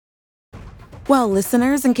Well,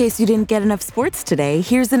 listeners, in case you didn't get enough sports today,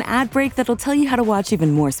 here's an ad break that'll tell you how to watch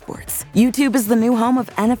even more sports. YouTube is the new home of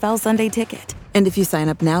NFL Sunday Ticket. And if you sign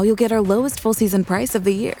up now, you'll get our lowest full season price of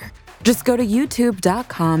the year. Just go to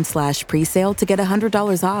youtube.com/presale to get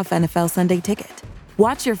 $100 off NFL Sunday Ticket.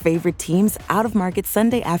 Watch your favorite teams out-of-market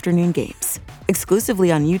Sunday afternoon games,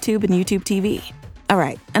 exclusively on YouTube and YouTube TV. All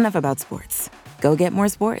right, enough about sports. Go get more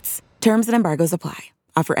sports. Terms and embargoes apply.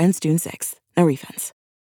 Offer ends June 6th. No refunds.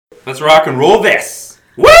 Let's rock and roll this.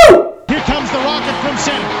 Woo! Here comes the rocket from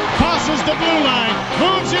center. Crosses the blue line.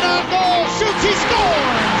 Moves it on goal. Shoots. He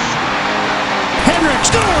scores. Henrik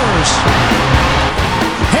scores.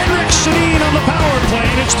 Henrik Sedin on the power play,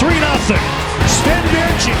 and it's 3-0. Sven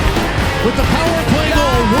Berchi with the power play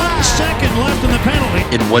goal. 1 second left in the penalty.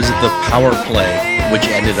 It was the power play which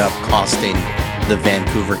ended up costing the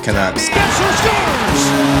Vancouver Canucks. Besser scores.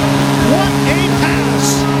 What a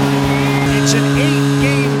pass. It's an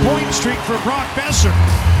 8-game point streak for Brock Besser.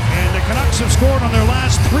 And the Canucks have scored on their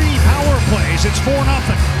last 3 power plays. It's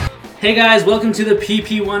 4-0. Hey guys, welcome to the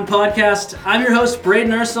PP1 podcast. I'm your host,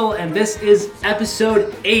 Braden Ursel, and this is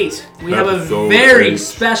episode 8. We have a very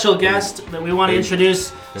special guest that we want to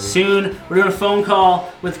introduce soon. We're doing a phone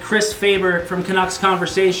call with Chris Faber from Canucks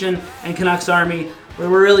Conversation and Canucks Army. We're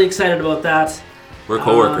really excited about that. We're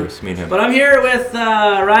co-workers, me and him. But I'm here with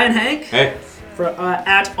Ryan Hank. Hey.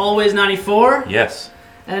 At Always94. Yes.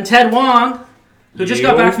 And Ted Wong, who just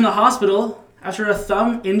got back from the hospital after a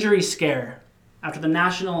thumb injury scare after the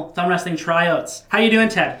National Thumb Wrestling Tryouts. How you doing,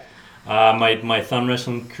 Ted? My thumb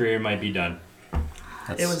wrestling career might be done.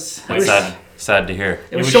 It was Sad to hear.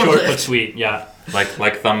 It was short but sweet, yeah.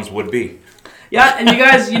 Like thumbs would be. Yeah, and you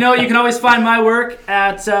guys, you can always find my work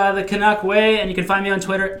at the Canuck Way, and you can find me on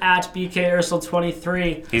Twitter at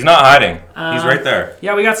BKUrsel23. He's not hiding. He's right there.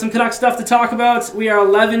 Yeah, we got some Canuck stuff to talk about. We are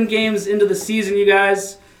 11 games into the season, you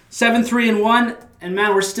guys. 7-3-1, and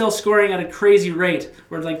man, we're still scoring at a crazy rate.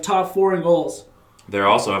 We're like top 4 in goals. They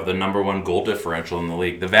also have the number 1 goal differential in the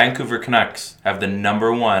league. The Vancouver Canucks have the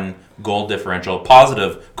number 1 goal differential,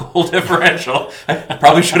 positive goal differential. I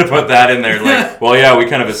probably should have put that in there. We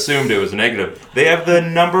kind of assumed it was negative. They have the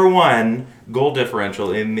number 1 goal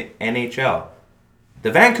differential in the NHL.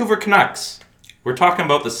 The Vancouver Canucks. We're talking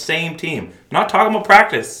about the same team. Not talking about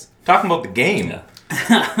practice. Talking about the game. Yeah.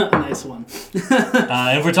 Nice one.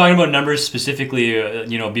 And if we're talking about numbers specifically,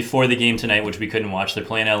 before the game tonight, which we couldn't watch, they're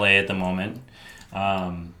playing LA at the moment.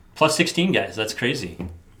 Plus 16 guys, that's crazy.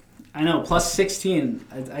 I know, plus 16.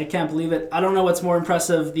 I can't believe it. I don't know what's more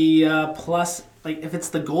impressive, the plus, if it's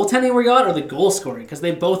the goaltending we got or the goal scoring, because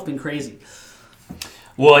they've both been crazy.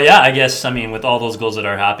 Well, yeah, I guess, with all those goals that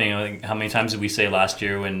are happening, how many times did we say last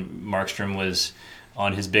year when Markstrom was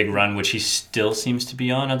on his big run, which he still seems to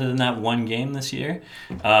be on other than that one game this year?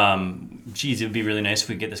 It would be really nice if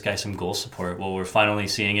we could get this guy some goal support. Well, we're finally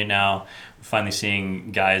seeing it now. We're finally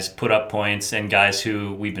seeing guys put up points and guys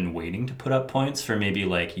who we've been waiting to put up points for maybe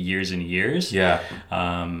years and years. Yeah.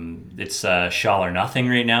 It's Shaw or nothing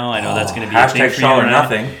right now. I know that's going to be a thing for Shaw you or and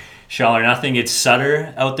nothing. Shaw or nothing. It's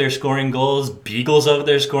Sutter out there scoring goals. Beagle's out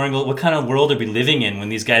there scoring goals. What kind of world are we living in when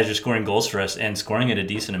these guys are scoring goals for us and scoring at a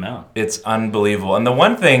decent amount? It's unbelievable. And the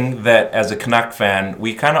one thing that, as a Canuck fan,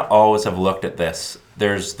 we kind of always have looked at this.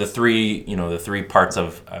 There's the three parts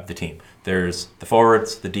of the team. There's the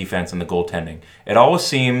forwards, the defense, and the goaltending. It always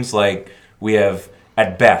seems like we have,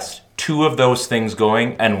 at best, 2 of those things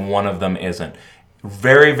going and one of them isn't.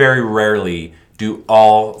 Very, very rarely do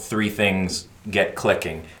all 3 things get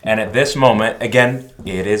clicking. And at this moment, again,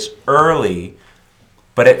 it is early,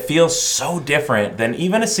 but it feels so different than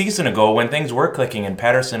even a season ago when things were clicking and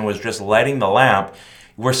Pettersson was just lighting the lamp.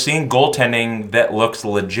 We're seeing goaltending that looks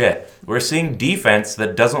legit. We're seeing defense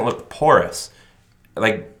that doesn't look porous.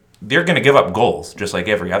 They're going to give up goals, just like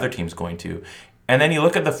every other team's going to. And then you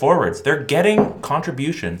look at the forwards. They're getting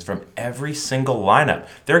contributions from every single lineup.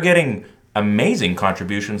 They're getting amazing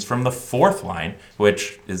contributions from the 4th line,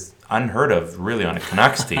 which is unheard of, really, on a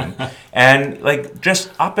Canucks team. And,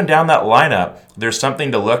 just up and down that lineup, there's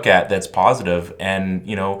something to look at that's positive. And,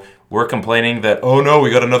 we're complaining that, oh, no,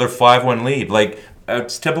 we got another 5-1 lead.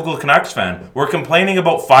 It's typical Canucks fan. We're complaining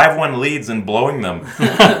about 5-1 leads and blowing them.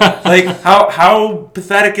 How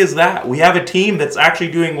pathetic is that? We have a team that's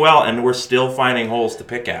actually doing well, and we're still finding holes to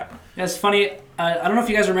pick at. Yeah, it's funny. I don't know if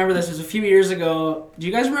you guys remember this. It was a few years ago. Do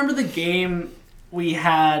you guys remember the game we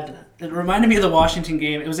had? It reminded me of the Washington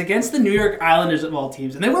game. It was against the New York Islanders of all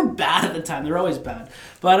teams, and they were bad at the time. They were always bad.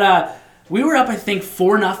 But we were up, I think,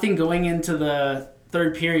 4-0 going into the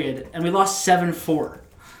third period, and we lost 7-4.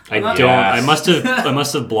 I must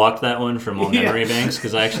have blocked that one from all memory banks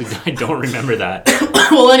because I don't remember that.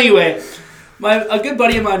 Well, anyway, A good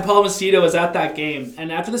buddy of mine, Paul Macedo, was at that game,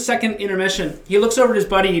 and after the second intermission, he looks over at his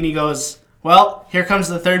buddy and he goes, "Well, here comes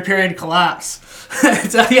the third period collapse."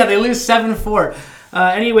 So, yeah, they lose 7-4.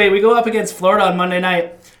 Anyway, we go up against Florida on Monday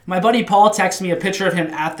night. My buddy Paul texts me a picture of him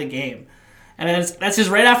at the game. And that's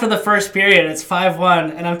just right after the first period. It's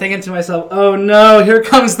 5-1. And I'm thinking to myself, oh no, here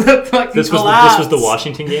comes the fucking collapse. This was the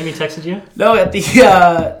Washington game he texted you? No, it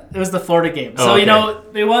was the Florida game. So, okay.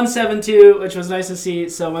 They won 7-2, which was nice to see.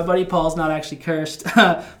 So my buddy Paul's not actually cursed.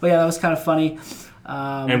 But yeah, that was kind of funny.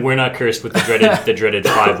 And we're not cursed with the dreaded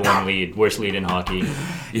 5-1 lead, worst lead in hockey.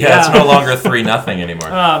 Yeah, it's no longer 3-0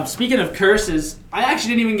 anymore. Speaking of curses, I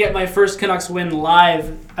actually didn't even get my first Canucks win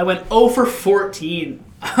live. I went 0 for 14.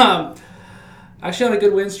 Actually, I have a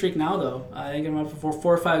good win streak now, though. I think I'm up for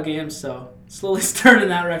 4 or 5 games, so slowly turning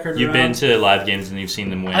that record You've around. been to live games and you've seen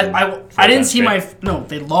them win. I didn't see no,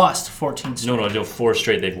 they lost 14 straight. No, 4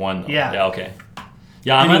 straight they've won. Though. Yeah. Okay.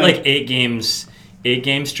 Yeah, I'm at like 8 games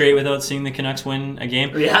straight without seeing the Canucks win a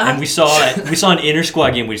game. Yeah. And we saw an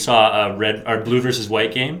inter-squad game. We saw a blue versus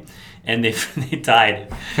white game. And they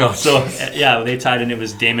tied. Oh, so they tied, and it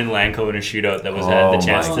was Damon Lanko in a shootout that had the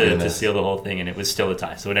chance to seal the whole thing, and it was still a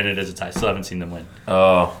tie. So it ended as a tie. Still haven't seen them win.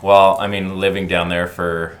 Oh well, I mean, living down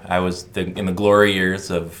there I was in the glory years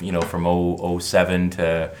of from 07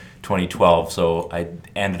 to 2012. So I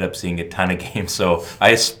ended up seeing a ton of games. So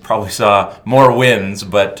I probably saw more wins,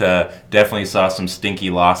 but definitely saw some stinky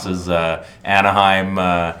losses. Anaheim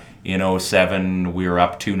in 07, we were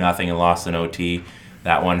up 2-0 and lost in OT.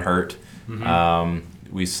 That one hurt. Mm-hmm.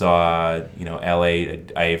 We saw, LA.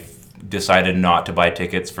 I decided not to buy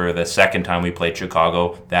tickets for the second time we played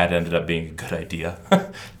Chicago. That ended up being a good idea.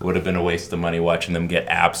 It would have been a waste of money watching them get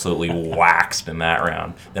absolutely waxed in that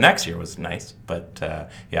round. The next year was nice, but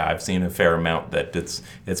I've seen a fair amount that it's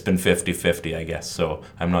been 50-50, I guess. So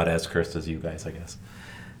I'm not as cursed as you guys, I guess.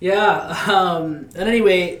 Yeah. And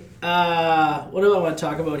anyway, what do I want to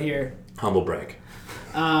talk about here? Humble brag.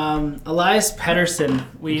 Elias Pettersson.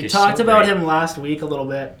 We talked about him last week a little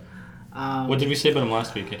bit. What did we say about him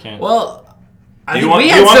last week? I can't. Well, we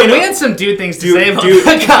had some dude things to say about him.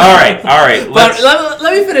 All right.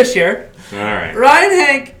 Let me finish here. All right. Ryan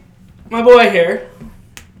Hank, my boy here,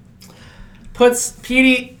 puts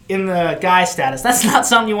Petey in the guy status. That's not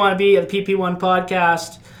something you want to be at the PP1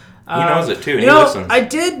 podcast. He knows it too, and he listens.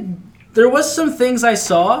 There was some things I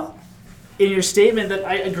saw in your statement that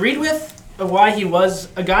I agreed with. Why he was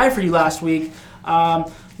a guy for you last week.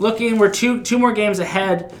 We're two more games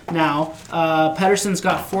ahead now. Pettersson's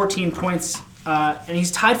got 14 points, and he's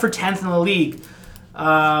tied for 10th in the league.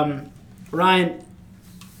 Ryan,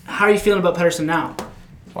 how are you feeling about Pettersson now?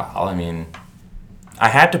 Well, I mean, I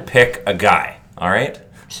had to pick a guy, all right?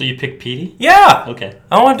 So you picked Petey? Yeah. Okay.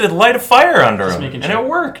 I wanted to light a fire under him, and sure. it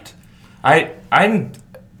worked. I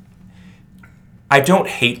don't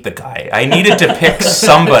hate the guy. I needed to pick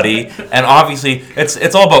somebody, and obviously,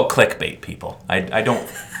 it's all about clickbait, people. I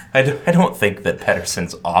don't think that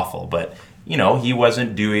Pettersson's awful, but he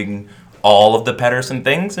wasn't doing all of the Pettersson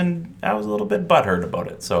things, and I was a little bit butthurt about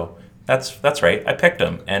it. So that's right. I picked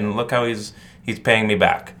him, and look how he's paying me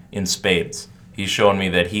back in spades. He's showing me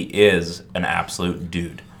that he is an absolute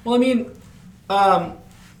dude. Well, I mean, I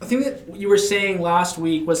think that you were saying last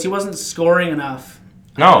week was he wasn't scoring enough.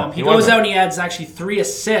 No, he goes out and he adds actually 3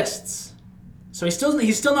 assists. So he's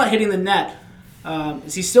still not hitting the net.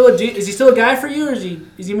 Is he still a guy for you, or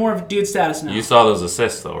is he more of a dude status now? You saw those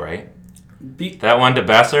assists though, right? That one to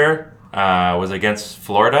Besser was against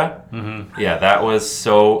Florida. Mm-hmm. Yeah, that was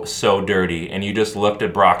so dirty. And you just looked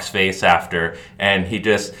at Brock's face after, and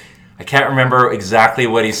I can't remember exactly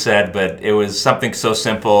what he said, but it was something so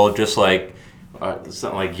simple, just like.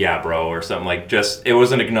 Something like, yeah, bro, or something like it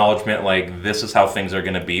was an acknowledgement like this is how things are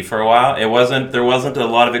going to be for a while. There wasn't a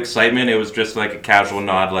lot of excitement. It was just like a casual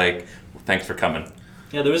nod like, well, thanks for coming.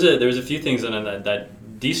 Yeah, there was a few things on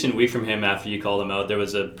that decent week from him after you called him out. There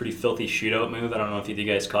was a pretty filthy shootout move. I don't know if you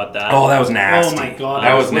guys caught that. Oh, that was nasty. Oh, my God.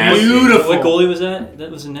 That was nasty. Beautiful. What goalie was that? That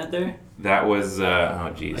was a net there? That was,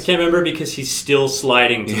 oh, jeez. I can't remember because he's still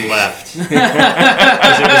sliding to the left. Because it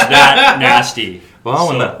was that nasty.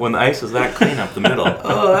 Well, when the ice is that clean up the middle.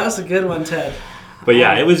 Oh, that was a good one, Ted. But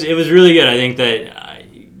yeah, it was really good. I think that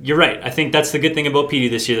you're right. I think that's the good thing about Petey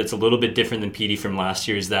this year that's a little bit different than Petey from last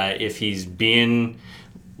year is that if he's being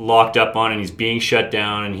locked up on and he's being shut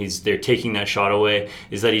down and they're taking that shot away,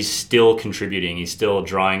 is that he's still contributing. He's still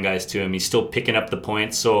drawing guys to him. He's still picking up the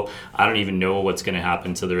points. So I don't even know what's going to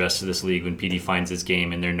happen to the rest of this league when Petey finds his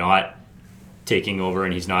game and they're not taking over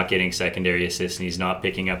and he's not getting secondary assists and he's not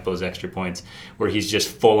picking up those extra points where he's just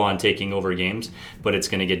full on taking over games, but it's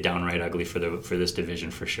going to get downright ugly for this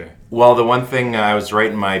division for sure. Well, the one thing I was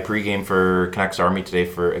writing my pregame for Canucks Army today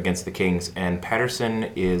against the Kings, and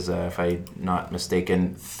Patterson is, if I'm not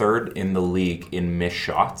mistaken, third in the league in missed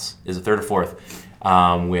shots. Is it third or fourth?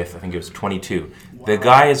 With I think it was 22. Wow. The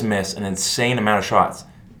guy has missed an insane amount of shots.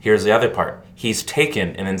 Here's the other part. He's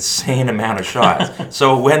taken an insane amount of shots.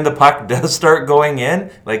 So when the puck does start going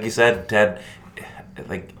in, like you said, Ted,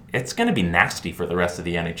 like it's going to be nasty for the rest of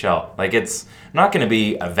the NHL. Like it's not going to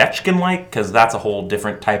be Ovechkin-like because that's a whole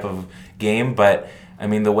different type of game. But I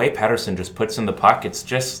mean, the way Patterson just puts in the puck, it's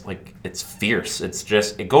just like it's fierce. It's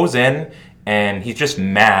just it goes in, and he's just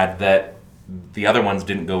mad that the other ones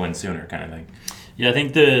didn't go in sooner, kind of thing. Yeah, I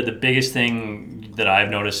think the biggest thing that I've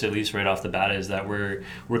noticed, at least right off the bat, is that we're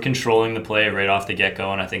controlling the play right off the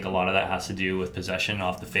get-go, and I think a lot of that has to do with possession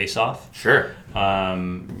off the face-off. Sure.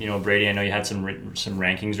 Brady, I know you had some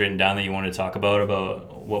rankings written down that you wanted to talk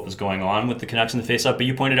about what was going on with the Canucks in the face-off, but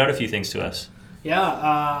you pointed out a few things to us.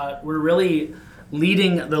 Yeah, we're really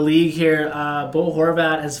leading the league here. Bo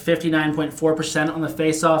Horvat has 59.4% on the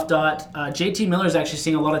face-off dot. JT Miller is actually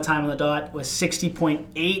seeing a lot of time on the dot with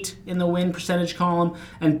 60.8 in the win percentage column,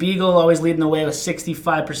 and Beagle always leading the way with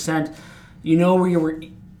 65%. You know where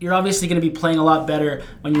you're obviously going to be playing a lot better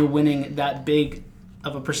when you're winning that big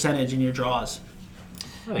of a percentage in your draws.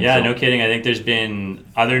 Yeah, so. No kidding. I think there's been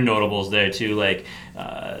other notables there too. Like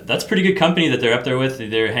that's pretty good company that they're up there with.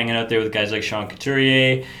 They're hanging out there with guys like Sean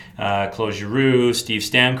Couturier, Claude Giroux, Steve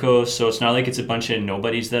Stamkos. So it's not like it's a bunch of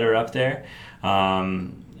nobodies that are up there.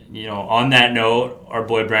 On that note, our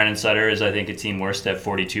boy Brandon Sutter is, I think, a team worst at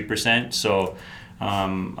 42%. So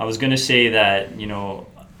I was going to say that,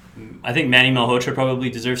 I think Manny Malhotra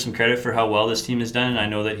probably deserves some credit for how well this team has done. I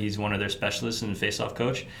know that he's one of their specialists and face-off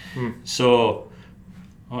coach. So...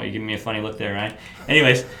 Oh, you're giving me a funny look there, Ryan.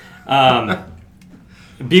 Anyways,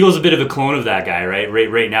 Beagle's a bit of a clone of that guy, right?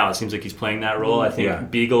 Right now, it seems like he's playing that role. I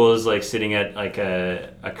think Beagle is like sitting at like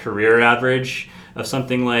a career average of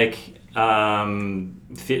something like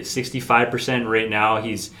 65% right now.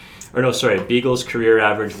 Beagle's career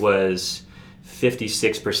average was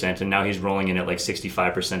 56%, and now he's rolling in at like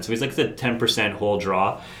 65%. So he's like the 10% whole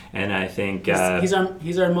draw, and I think he's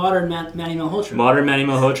our modern Manny Malhotra. Modern Manny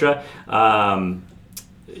Malhotra.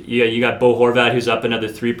 You got Bo Horvat, who's up another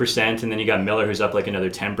 3%, and then you got Miller, who's up like another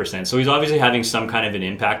 10%. So he's obviously having some kind of an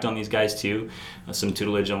impact on these guys too, some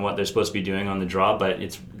tutelage on what they're supposed to be doing on the draw. But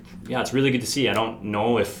it's really good to see. I don't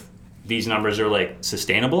know if these numbers are like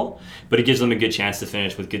sustainable, but it gives them a good chance to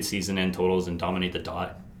finish with good season end totals and dominate the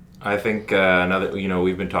dot. I think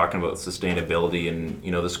we've been talking about sustainability, and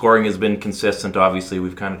the scoring has been consistent. Obviously,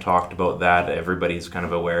 we've kind of talked about that. Everybody's kind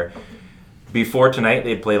of aware. Before tonight,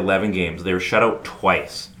 they'd played 11 games. They were shut out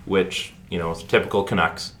twice, which, is typical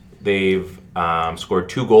Canucks. They've scored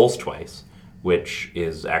 2 goals twice, which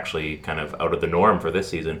is actually kind of out of the norm for this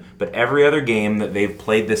season. But every other game that they've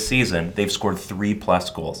played this season, they've scored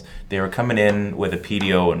 3+ goals. They were coming in with a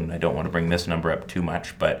PDO, and I don't want to bring this number up too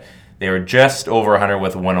much, but they were just over 100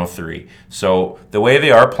 with 103. So the way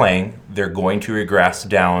they are playing, they're going to regress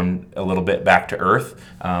down a little bit back to earth.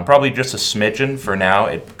 Probably just a smidgen for now.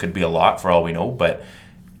 It could be a lot for all we know, but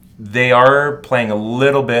they are playing a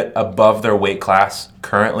little bit above their weight class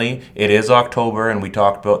currently. It is October, and we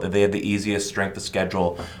talked about that they had the easiest strength of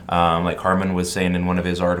schedule, like Harmon was saying in one of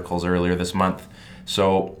his articles earlier this month.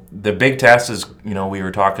 So the big test is, we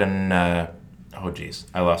were talking, I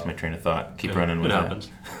lost my train of thought. Keep running with it. It happens.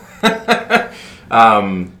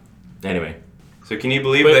 Anyway, so can you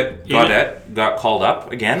believe that Gaudette got called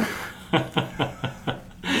up again?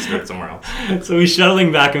 Start somewhere else. So we're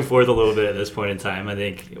shuttling back and forth a little bit at this point in time. I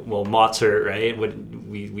think, Mott's hurt, right?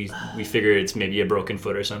 We figure it's maybe a broken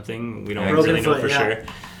foot or something. We don't really know for sure.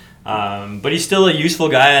 But he's still a useful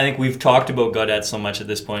guy. I think we've talked about Gaudette so much at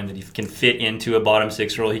this point that he can fit into a bottom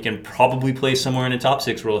 6 role. He can probably play somewhere in a top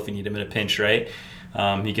 6 role if you need him in a pinch, right?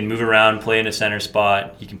 He can move around, play in a center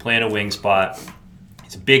spot. He can play in a wing spot.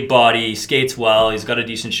 He's a big body. He skates well. He's got a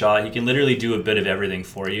decent shot. He can literally do a bit of everything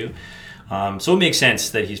for you. So it makes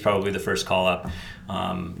sense that he's probably the first call-up.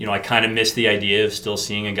 I kind of miss the idea of still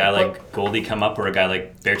seeing a guy like Goldie come up or a guy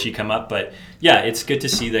like Berchi come up. But, yeah, it's good to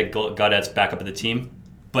see that Gaudette's back up at the team.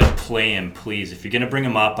 But play him, please. If you're going to bring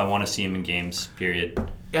him up, I want to see him in games, period.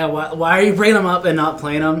 Yeah, why are you bringing him up and not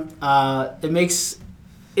playing him? It makes...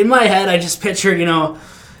 In my head, I just pictured,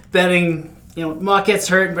 betting, Mott gets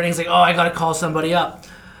hurt, and Benning's like, oh, I got to call somebody up.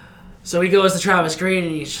 So he goes to Travis Green,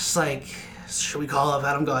 and he's just like, should we call up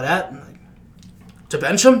Adam Gaudette? I'm like, To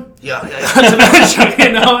bench him? Yeah, to bench him,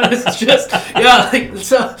 you know? And it's just,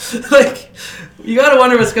 you got to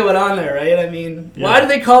wonder what's going on there, right? I mean, why do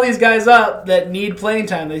they call these guys up that need playing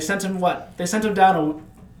time? They sent him what? They sent him down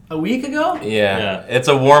a week ago? Yeah, it's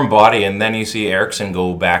a warm body, and then you see Eriksson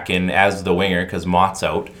go back in as the winger because Mott's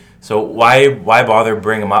out. So why bother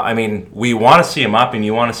bring him up? I mean, we want to see him up, and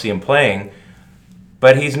you want to see him playing,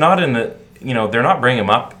 but he's not in the... they're not bringing him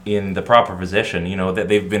up in the proper position, that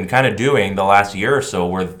they've been kind of doing the last year or so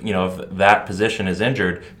where, if that position is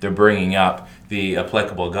injured, they're bringing up the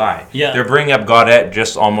applicable guy. Yeah. They're bringing up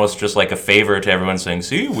Gaudette almost just like a favor to everyone saying,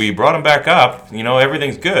 see, we brought him back up.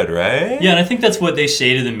 Everything's good, right? Yeah, and I think that's what they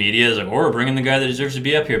say to the media is like, we're bringing the guy that deserves to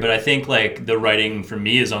be up here. But I think the writing for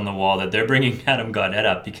me is on the wall that they're bringing Adam Gaudette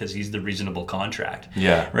up because he's the reasonable contract.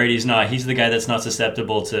 Yeah. Right? He's the guy that's not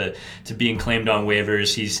susceptible to being claimed on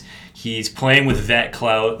waivers. He's playing with vet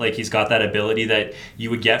clout. He's got that ability that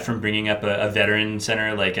you would get from bringing up a veteran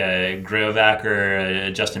center like a Griovac or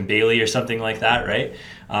a Justin Bailey or something like that, right?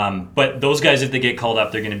 But those guys, if they get called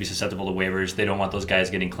up, they're going to be susceptible to waivers. They don't want those guys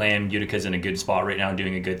getting claimed. Utica's in a good spot right now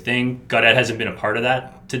doing a good thing. Gaudette hasn't been a part of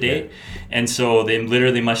that to date. Yeah. And so they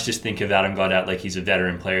literally must just think of Adam Gaudette like he's a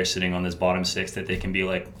veteran player sitting on this bottom six that they can be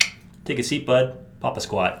like, take a seat, bud, pop a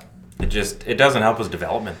squat. It doesn't help his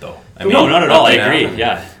development, though. No, not at all. I agree,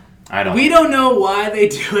 yeah. We don't know why they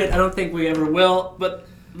do it. I don't think we ever will. But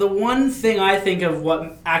the one thing I think of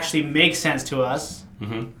what actually makes sense to us,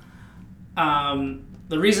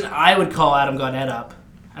 the reason I would call Adam Gaudette up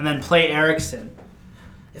and then play Eriksson,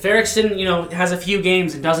 if Eriksson, has a few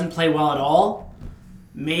games and doesn't play well at all,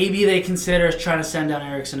 maybe they consider trying to send down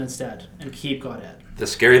Eriksson instead and keep Gaudette. The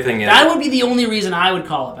scary thing is... That would be the only reason I would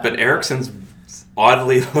call up. But Eriksson's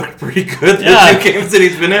oddly looked pretty good the 2 games that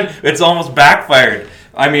he's been in. It's almost backfired.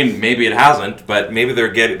 I mean, maybe it hasn't, but maybe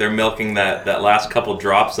they're milking that last couple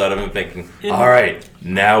drops out of him, thinking, all right,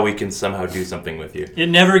 now we can somehow do something with you. It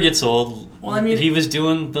never gets old. Well, I mean, he was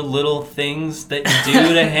doing the little things that you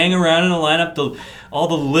do to hang around in a lineup, all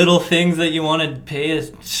the little things that you want to pay a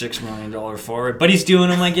 $6 million forward, but he's doing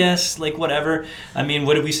them, I guess, whatever. I mean,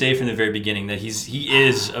 what did we say from the very beginning? That he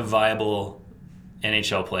is a viable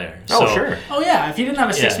NHL player. Oh, sure. Oh, yeah. If he didn't have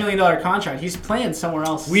a $6 million contract, he's playing somewhere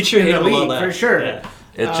else. We'd sure hit him a little for sure. Yeah.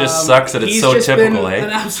 It just sucks that it's so typical, He's just been an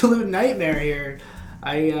absolute nightmare here.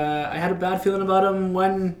 I had a bad feeling about him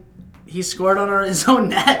when he scored on his own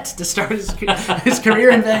net to start his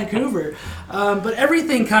career in Vancouver. But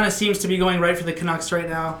everything kind of seems to be going right for the Canucks right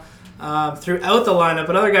now throughout the lineup.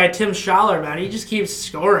 Another guy, Tim Schaller, man, he just keeps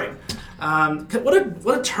scoring. What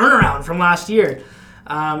a turnaround from last year.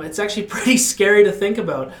 It's actually pretty scary to think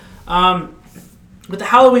about. With the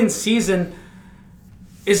Halloween season,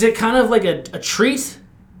 is it kind of like a treat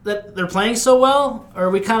that they're playing so well? Or are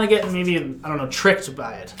we kind of getting maybe, tricked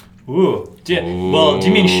by it? Ooh. Do you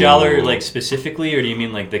mean Schaller specifically, or do you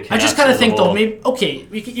mean the Canucks? I just kind of think, though, maybe, okay,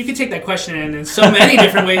 you could take that question in so many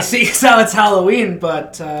different ways, see how it's Halloween,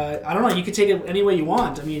 but I don't know, you could take it any way you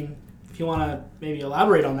want. I mean, if you want to maybe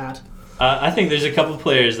elaborate on that. I think there's a couple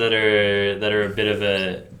players that are a bit of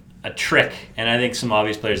a trick, and I think some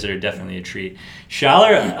obvious players that are definitely a treat.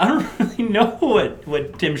 Schaller, I don't really know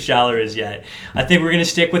what Tim Schaller is yet. I think we're going to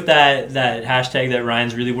stick with that hashtag that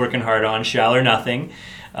Ryan's really working hard on, Schaller nothing.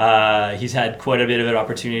 He's had quite a bit of an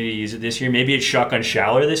opportunity to use it this year. Maybe it's shotgun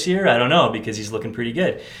Schaller this year. I don't know, because he's looking pretty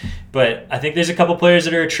good. But I think there's a couple players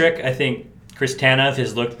that are a trick. I think Chris Tanev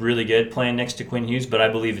has looked really good playing next to Quinn Hughes, but I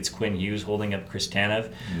believe it's Quinn Hughes holding up Chris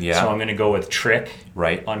Tanev. Yeah. So I'm going to go with trick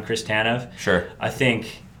on Chris Tanev. Sure. I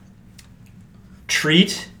think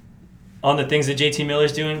treat on the things that JT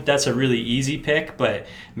Miller's doing, that's a really easy pick, but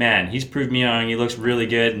man, he's proved me wrong. He looks really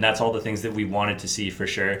good, and that's all the things that we wanted to see for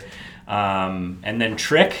sure. And then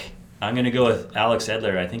trick, I'm going to go with Alex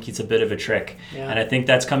Edler. I think he's a bit of a trick, and I think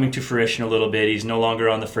that's coming to fruition a little bit. He's no longer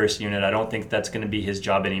on the first unit. I don't think that's going to be his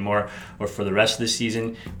job anymore or for the rest of the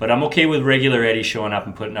season, but I'm okay with regular Eddie showing up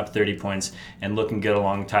and putting up 30 points and looking good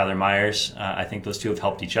along Tyler Myers. I think those two have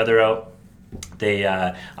helped each other out.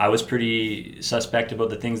 I was pretty suspect about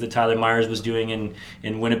the things that Tyler Myers was doing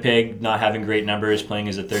in Winnipeg, not having great numbers, playing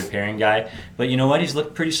as a third pairing guy. But you know what? He's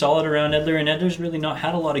looked pretty solid around Edler, and Edler's really not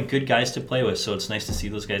had a lot of good guys to play with, so it's nice to see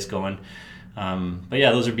those guys going. But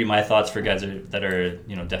yeah, those would be my thoughts for guys that are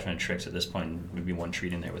definite tricks at this point. Would be one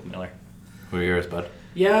treat in there with Miller. Who are yours, bud?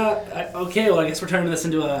 Yeah, okay, well, I guess we're turning this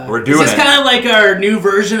into a... We're doing this is kind of like our new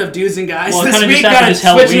version of Dudes and Guys well, this week, kind of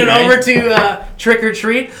switching it over to Trick or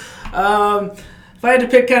Treat. If I had to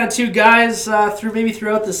pick kind of two guys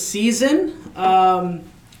throughout the season,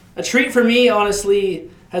 a treat for me, honestly,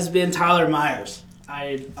 has been Tyler Myers.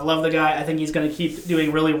 I love the guy. I think he's going to keep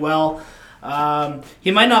doing really well.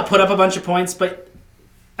 He might not put up a bunch of points, but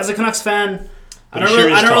as a Canucks fan, I But don't he sure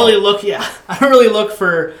is tall. I don't really look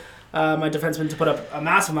for my defenseman to put up a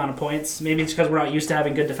massive amount of points. Maybe it's because we're not used to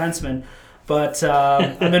having good defensemen. But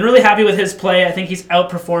I've been really happy with his play. I think he's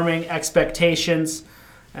outperforming expectations.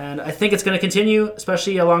 And I think it's going to continue,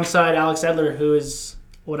 especially alongside Alex Edler, who is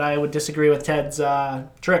what I would disagree with Ted's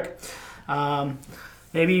trick.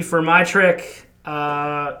 Maybe for my trick,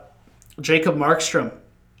 Jacob Markstrom.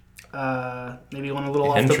 Maybe went a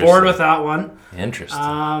little off the board with that one. Interesting.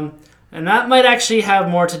 And that might actually have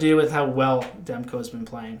more to do with how well Demko's been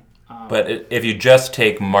playing. But if you just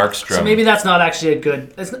take Markstrom... So maybe that's not actually a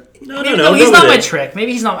good... No, he's not my trick.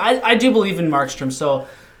 Maybe he's not... I do believe in Markstrom, so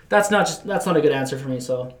that's not a good answer for me.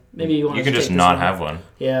 So maybe you want You to can just not have one.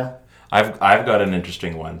 Yeah. I've got an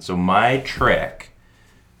interesting one. So my trick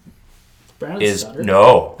Brandon is... Sutter.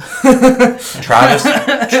 No.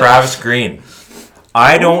 Travis Green.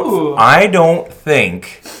 I don't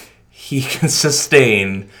think he can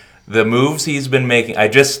sustain the moves he's been making. I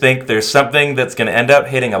just think there's something that's going to end up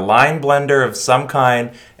hitting a line blender of some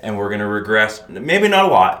kind, and we're going to regress. Maybe not a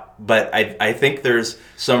lot, but I think there's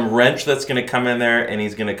some wrench that's going to come in there, and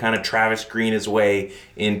he's going to kind of Travis Green his way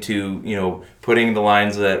into, putting the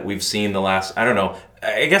lines that we've seen the last, I don't know.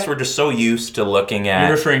 I guess we're just so used to looking at...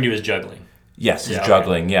 You're referring to his juggling. Yes, his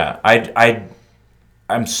juggling, yeah.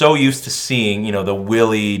 I'm so used to seeing, the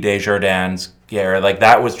Willie Desjardins gear. Like,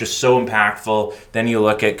 that was just so impactful. Then you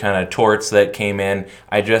look at kind of Torts that came in.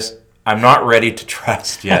 I'm not ready to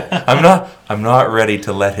trust yet. I'm not ready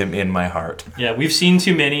to let him in my heart. Yeah, we've seen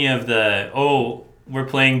too many of we're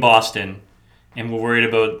playing Boston, and we're worried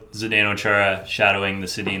about Zdeno Chara shadowing the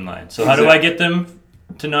Sedin line. So how do I get them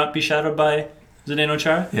to not be shadowed by Zdeno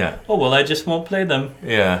Chara? Yeah. Oh, well, I just won't play them.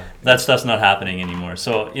 Yeah. That stuff's not happening anymore.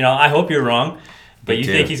 So, I hope you're wrong. But Me you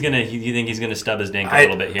too. think he's gonna stub his dink a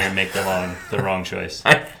little bit here and make the wrong choice?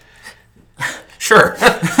 Sure.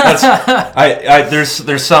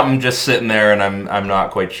 There's something just sitting there, and I'm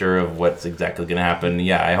not quite sure of what's exactly going to happen.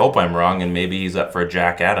 Yeah, I hope I'm wrong, and maybe he's up for a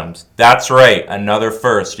Jack Adams. That's right, another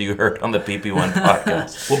first you heard on the PP1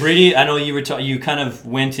 podcast. Well, Brady, I know you were you kind of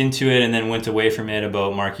went into it and then went away from it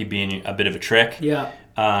about Markey being a bit of a trick. Yeah.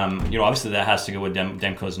 Obviously that has to go with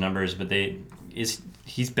Demko's numbers, but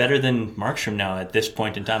he's better than Markstrom now at this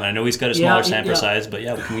point in time. And I know he's got a smaller sample size, but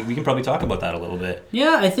we can probably talk about that a little bit.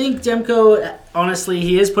 Yeah, I think Demko, honestly,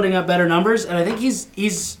 he is putting up better numbers, and I think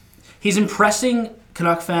he's impressing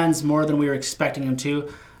Canuck fans more than we were expecting him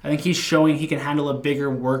to. I think he's showing he can handle a bigger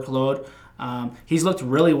workload. He's looked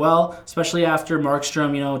really well, especially after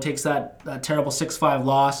Markstrom, takes that terrible 6-5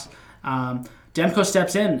 loss. Demko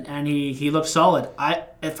steps in, and he looks solid.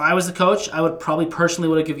 If I was the coach, I would probably personally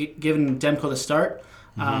would have given Demko the start.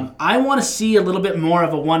 I want to see a little bit more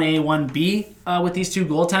of a 1A, 1B with these two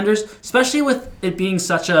goaltenders, especially with it being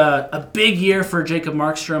such a big year for Jacob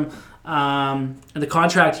Markstrom and the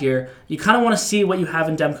contract year. You kind of want to see what you have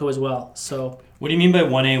in Demko as well. So, what do you mean by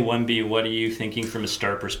 1A, 1B? What are you thinking from a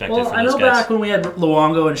start perspective well, for I those know guys? back when we had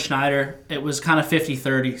Luongo and Schneider, it was kind of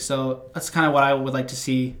 50-30. So that's kind of what I would like to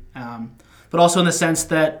see. But also in the sense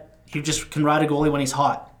that you just can ride a goalie when he's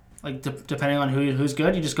hot. Like, depending on who's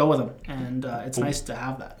good, you just go with them. And it's nice to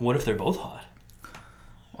have that. What if they're both hot?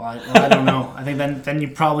 Well, I don't know. I think then you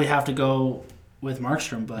probably have to go with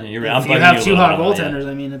Markstrom. But Yeah, you're right. if you have two hot goaltenders,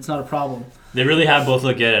 I mean, it's not a problem. They really have both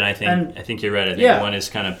looked good, and I think you're right. I think one is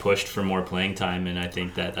kind of pushed for more playing time, and I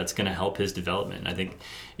think that's going to help his development. I think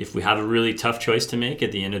if we have a really tough choice to make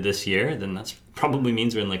at the end of this year, then that's probably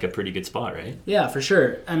means we're in like a pretty good spot, right? Yeah, for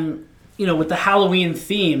sure. And with the Halloween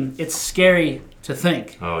theme, it's scary to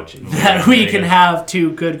think that we can have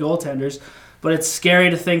two good goaltenders, but it's scary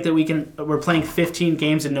to think that we're playing 15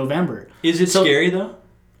 games in November. Is it scary though?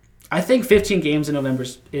 I think 15 games in November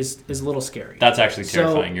is a little scary. That's actually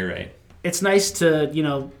terrifying. You're right. It's nice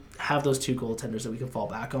to have those two goaltenders that we can fall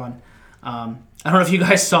back on. I don't know if you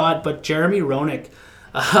guys saw it, but Jeremy Roenick,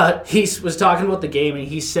 he was talking about the game, and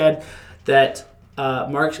he said that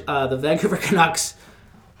the Vancouver Canucks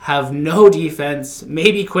have no defense,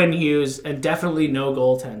 maybe Quinn Hughes, and definitely no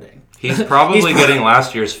goaltending. He's probably getting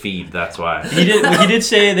last year's feed, that's why. He did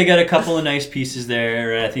say they got a couple of nice pieces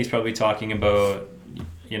there. I think he's probably talking about,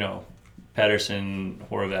 Pettersson,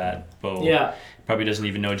 Horvat, Bo. Yeah. Probably doesn't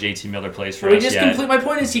even know JT Miller plays for us yet. My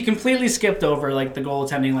point is he completely skipped over the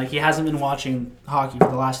goaltending. Like, he hasn't been watching hockey for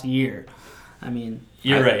the last year. I mean...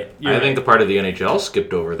 You're right. I think the part of the NHL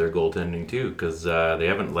skipped over their goaltending too, because they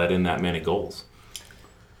haven't let in that many goals.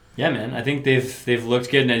 Yeah, man. I think they've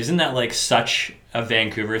looked good. And isn't that such a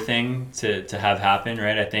Vancouver thing to have happen,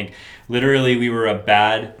 right? I think literally we were a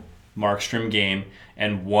bad Markstrom game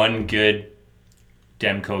and one good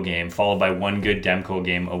Demko game, followed by one good Demko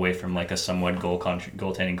game away from like a somewhat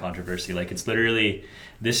goaltending controversy. Like it's literally,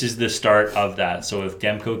 this is the start of that. So if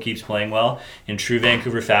Demko keeps playing well in true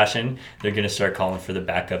Vancouver fashion, they're going to start calling for the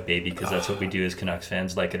backup baby, because that's what we do as Canucks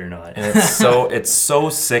fans, like it or not. And it's so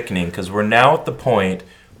sickening, because we're now at the point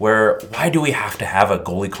where, why do we have to have a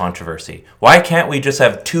goalie controversy? Why can't we just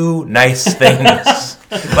have two nice things?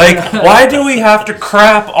 Like, why do we have to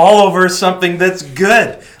crap all over something that's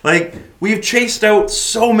good? Like, we've chased out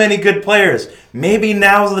so many good players. Maybe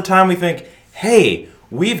now's the time we think, hey,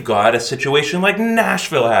 we've got a situation like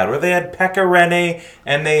Nashville had, where they had Pekka Rinne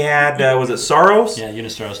and they had, was it Saros? Yeah,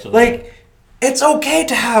 Jonas Saros still. Like, it's okay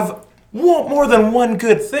to have more than one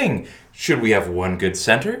good thing. Should we have one good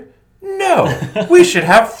center? No. We should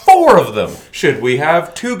have 4 of them. Should we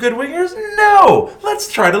have 2 good wingers? No.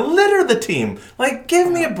 Let's try to litter the team. Like,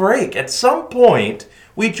 give me a break. At some point,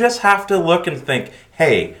 we just have to look and think,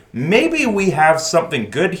 hey, maybe we have something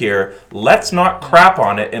good here. Let's not crap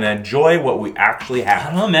on it and enjoy what we actually have. I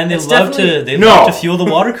don't know, man. They love to fuel the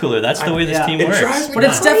water cooler. That's the way this team works. But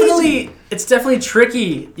it's definitely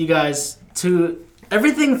tricky, you guys, to have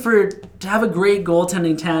a great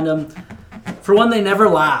goaltending tandem. For one, they never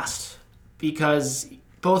last, because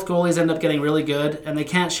both goalies end up getting really good and they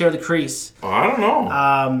can't share the crease. Oh, I don't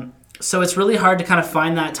know. So it's really hard to kind of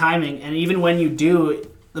find that timing. And even when you do,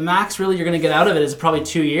 the max really you're going to get out of it is probably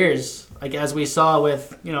 2 years, like as we saw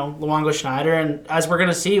with, Luongo Schneider, and as we're going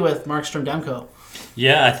to see with Markstrom Demko.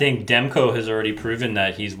 Yeah, I think Demko has already proven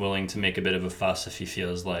that he's willing to make a bit of a fuss if he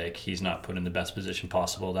feels like he's not put in the best position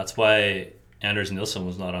possible. That's why Anders Nilsson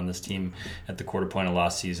was not on this team at the quarter point of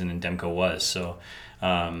last season, and Demko was. So,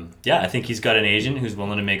 I think he's got an agent who's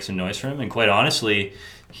willing to make some noise for him. And quite honestly,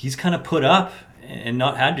 he's kind of put up and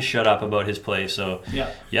not had to shut up about his play. So,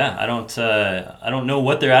 I don't know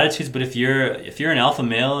what their attitudes, but if you're an alpha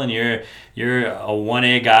male and you're a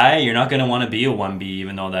 1A guy, you're not going to want to be a 1B,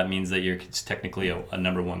 even though that means that you're technically a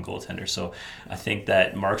number 1 goaltender. So I think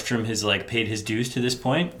that Markstrom has paid his dues to this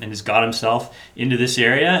point and has got himself into this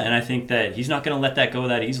area, and I think that he's not going to let that go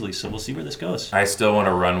that easily. So we'll see where this goes. I still want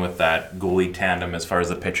to run with that goalie tandem as far as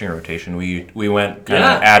the pitching rotation. We went kind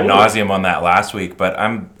of ad nauseum on that last week, but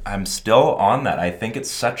I'm still on that. I think it's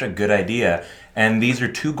such a good idea, and these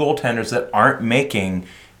are 2 goaltenders that aren't making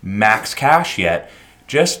max cash yet.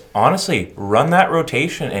 Just honestly run that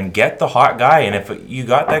rotation and get the hot guy. And if you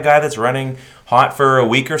got that guy that's running hot for a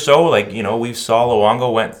week or so, we saw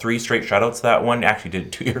Luongo went 3 straight shutouts that one. Actually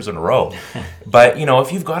did 2 years in a row. But,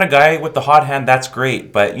 if you've got a guy with the hot hand, that's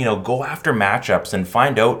great. But, go after matchups and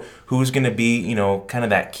find out who's going to be, kind of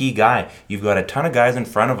that key guy. You've got a ton of guys in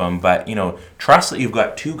front of them, but, trust that you've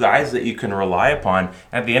got 2 guys that you can rely upon.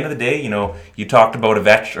 At the end of the day, you talked about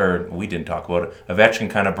we didn't talk about it. Ovechkin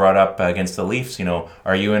kind of brought up against the Leafs,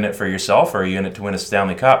 are you in it for yourself or are you in it to win a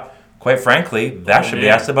Stanley Cup? Quite frankly, that should be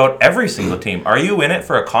asked about every single team. Are you in it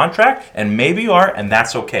for a contract? And maybe you are, and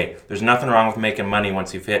that's okay. There's nothing wrong with making money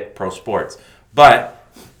once you've hit pro sports. But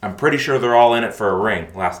I'm pretty sure they're all in it for a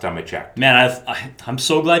ring, last time I checked. Man, I'm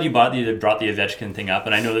so glad you brought the Ovechkin thing up,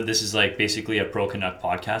 and I know that this is basically a pro Canuck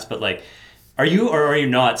podcast, but are you or are you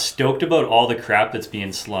not stoked about all the crap that's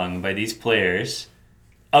being slung by these players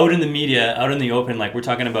out in the media, out in the open? We're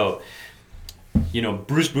talking about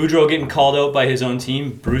Bruce Boudreau getting called out by his own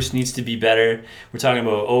team. Bruce needs to be better. We're talking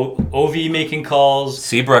about OV making calls.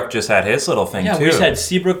 Seabrook just had his little thing, too. Yeah, we just had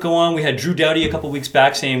Seabrook go on. We had Drew Doughty a couple weeks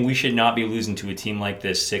back saying we should not be losing to a team like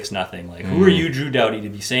this 6-0. Who are you, Drew Doughty, to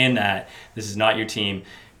be saying that? This is not your team.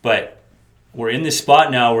 But we're in this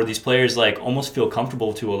spot now where these players almost feel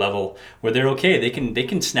comfortable to a level where they're okay. They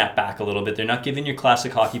can snap back a little bit. They're not giving your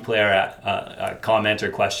classic hockey player a comment or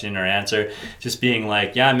question or answer, just being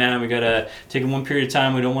yeah, man, we gotta take it one period of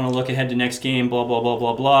time. We don't want to look ahead to next game. Blah blah blah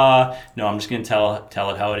blah blah. No, I'm just gonna tell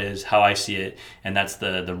it how it is, how I see it, and that's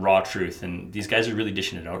the raw truth. And these guys are really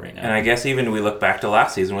dishing it out right now. And I guess even we look back to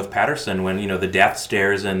last season with Patterson when the death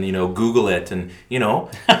stares and Google it and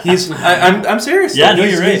he's I'm serious. Yeah, no,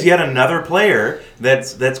 you're right. He's yet another player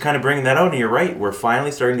that's kind of bringing that out, and you're right. We're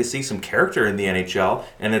finally starting to see some character in the NHL,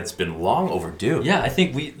 and it's been long overdue. Yeah, I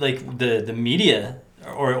think we the media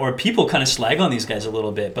or people kind of slag on these guys a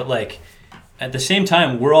little bit, but at the same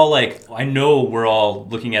time, we're all I know we're all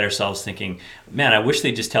looking at ourselves thinking, man, I wish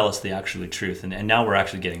they'd just tell us the actual truth, and now we're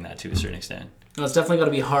actually getting that to a certain extent. Well, it's definitely got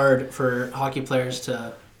to be hard for hockey players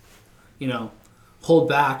to, hold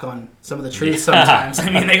back on some of the truth sometimes. I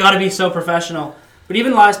mean, they got to be so professional. But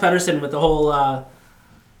even Elias Pettersson with the whole,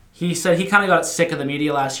 he said he kind of got sick of the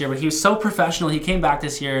media last year, but he was so professional. He came back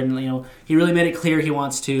this year and, he really made it clear he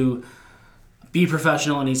wants to be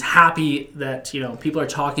professional, and he's happy that people are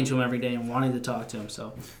talking to him every day and wanting to talk to him.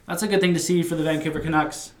 So that's a good thing to see for the Vancouver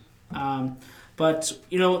Canucks. But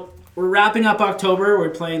we're wrapping up October. We're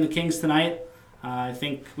playing the Kings tonight. I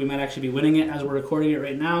think we might actually be winning it as we're recording it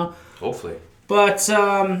right now. Hopefully. But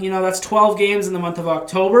that's 12 games in the month of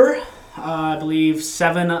October. I believe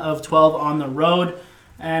 7 of 12 on the road.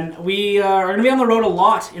 And we are going to be on the road a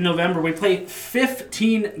lot in November. We play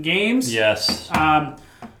 15 games. Yes.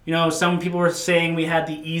 Some people were saying we had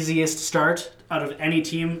the easiest start out of any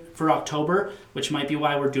team for October, which might be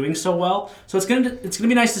why we're doing so well. So it's going to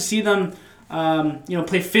be nice to see them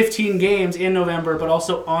play 15 games in November, but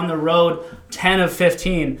also on the road 10 of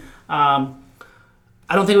 15.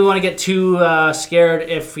 I don't think we want to get too scared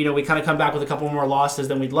if we kind of come back with a couple more losses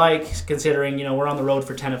than we'd like, considering we're on the road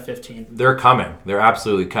for 10 of 15. They're coming. They're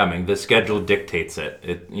absolutely coming. The schedule dictates it.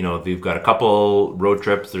 They've got a couple road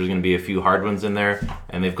trips. There's going to be a few hard ones in there,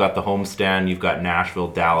 and they've got the homestand. You've got Nashville,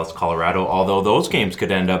 Dallas, Colorado. Although those games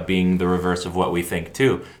could end up being the reverse of what we think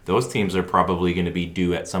too. Those teams are probably going to be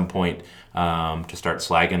due at some point to start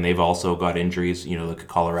slagging. They've also got injuries. Look at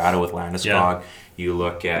Colorado with Landeskog. Yeah. You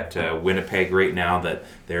look at Winnipeg right now, that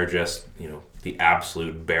they're just, the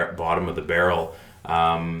absolute bottom of the barrel.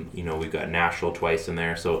 We've got Nashville twice in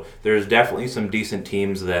there. So there's definitely some decent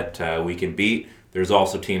teams that we can beat. There's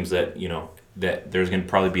also teams that, that there's going to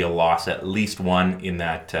probably be a loss, at least one in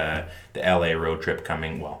that the LA road trip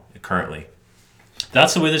coming, currently.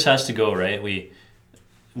 That's the way this has to go, right? We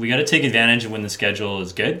got to take advantage of when the schedule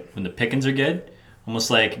is good, when the pickings are good.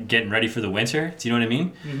 Almost like getting ready for the winter. Do you know what I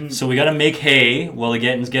mean? Mm-hmm. So we got to make hay while the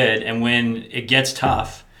getting's good. And when it gets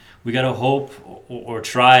tough, we got to hope or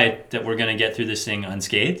try that we're going to get through this thing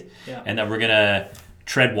unscathed. Yeah. And that we're going to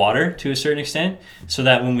tread water to a certain extent, so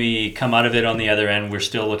that when we come out of it on the other end, we're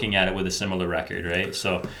still looking at it with a similar record, right?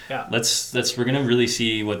 So we're going to really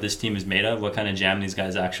see what this team is made of, what kind of jam these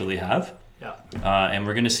guys actually have. Yeah. And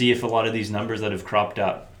we're going to see if a lot of these numbers that have cropped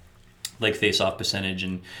up, like face-off percentage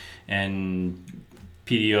and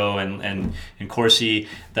PDO and Corsi,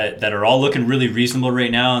 that are all looking really reasonable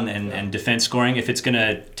right now, and defense scoring, if it's going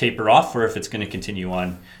to taper off or if it's going to continue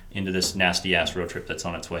on into this nasty-ass road trip that's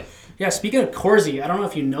on its way. Yeah, speaking of Corsi, I don't know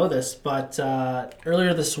if you know this, but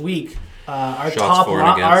earlier this week, our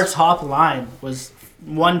top line was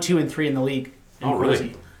 1, 2, and 3 in the league. Oh, Corsi.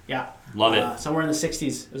 Really? Yeah. Love it. Somewhere in the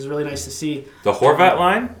 60s. It was really nice to see. The Horvat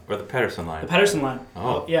line or the Pedersen line? The Pedersen line.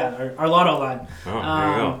 Oh. Yeah, our Lotto line. Oh, there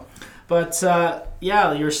you go. But,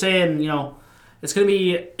 you were saying, it's going to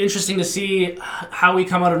be interesting to see how we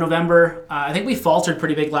come out of November. I think we faltered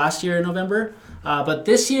pretty big last year in November. But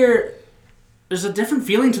this year, there's a different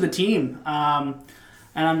feeling to the team.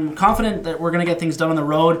 And I'm confident that we're going to get things done on the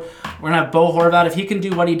road. We're going to have Bo Horvat. If he can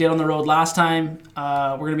do what he did on the road last time,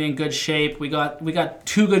 we're going to be in good shape. We got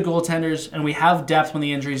 2 good goaltenders, and we have depth when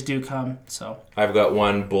the injuries do come. So I've got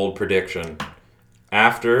one bold prediction.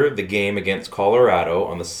 After the game against Colorado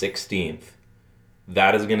on the 16th,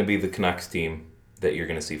 that is going to be the Canucks team that you're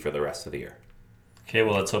going to see for the rest of the year. Okay,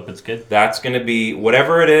 well, let's hope it's good. That's going to be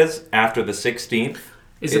whatever it is after the 16th.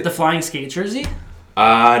 Is it the Flying Skate jersey?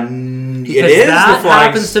 It is that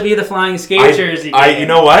happens to be the Flying Skate jersey. You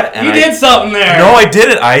know what? And you did something there. No, I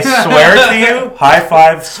didn't. I swear to you, high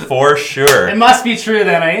fives for sure. It must be true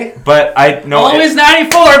then, eh? But always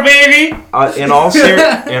 94, baby. In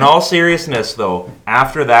all seriousness, though,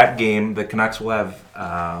 after that game, the Canucks will have.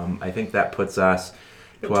 I think that puts us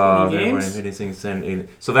 12, 15,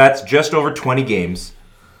 so that's just over 20 games.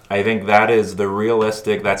 I think that is the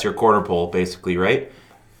realistic. That's your quarter pole, basically, right?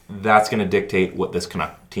 That's going to dictate what this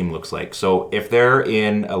Canuck team looks like. So if they're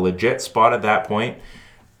in a legit spot at that point,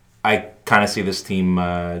 I kind of see this team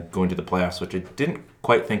going to the playoffs, which I didn't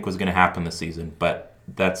quite think was going to happen this season. But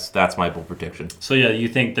that's my bold prediction. So yeah, you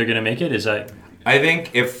think they're going to make it? Is that? I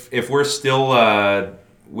think if we're still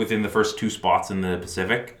within the first 2 spots in the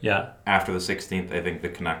Pacific, after the 16th, I think the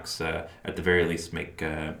Canucks at the very least make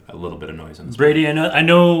a little bit of noise in this. Brady, I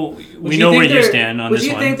know we know where you stand on this one.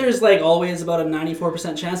 Would you think there's always about a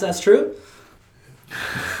 94% chance that's true?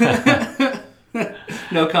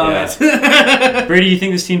 No comment. Yeah. Brady, you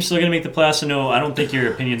think this team's still going to make the playoffs? No, I don't think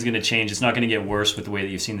your opinion's going to change. It's not going to get worse with the way that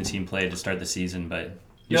you've seen the team play to start the season, but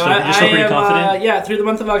you're still pretty confident? Through the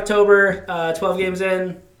month of October, 12 games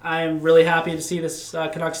in, I am really happy to see this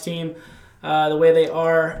Canucks team the way they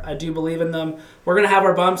are. I do believe in them. We're going to have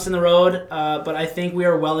our bumps in the road, but I think we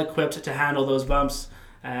are well equipped to handle those bumps.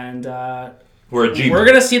 And we're a Jeep. We're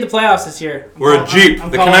going to see the playoffs this year. We're a Jeep.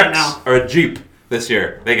 The Canucks are a Jeep this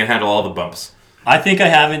year. They can handle all the bumps. I think I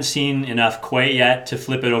haven't seen enough quite yet to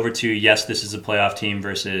flip it over to, yes, this is a playoff team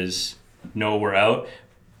versus no, we're out.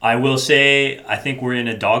 I will say, I think we're in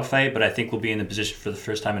a dogfight, but I think we'll be in the position for the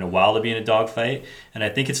first time in a while to be in a dogfight. And I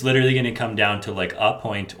think it's literally going to come down to like a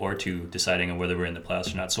point or two deciding on whether we're in the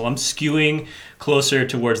playoffs or not. So I'm skewing closer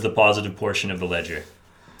towards the positive portion of the ledger.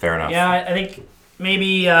 Fair enough. Yeah, I think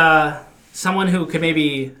maybe someone who could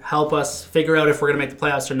maybe help us figure out if we're going to make the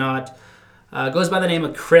playoffs or not goes by the name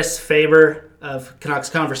of Chris Faber of Canucks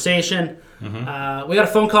Conversation. Mm-hmm. We got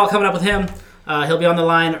a phone call coming up with him. He'll be on the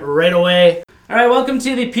line right away. All right, welcome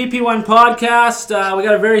to the PP1 podcast. We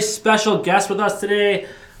got a very special guest with us today.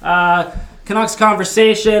 Canucks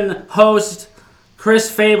Conversation host Chris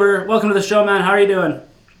Faber. Welcome to the show, man. How are you doing?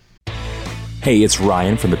 Hey, it's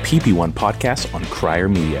Ryan from the PP1 podcast on Crier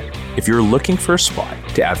Media. If you're looking for a spot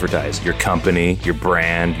to advertise your company, your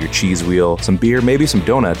brand, your cheese wheel, some beer, maybe some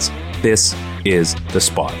donuts, this is the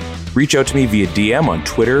spot. Reach out to me via DM on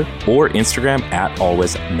Twitter or Instagram at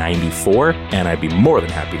always94, and I'd be more than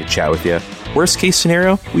happy to chat with you. Worst case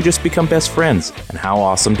scenario, we just become best friends. And how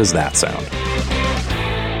awesome does that sound?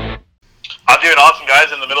 I'm doing awesome,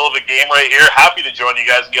 guys. In the middle of a game right here. Happy to join you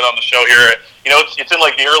guys and get on the show here. You know, it's in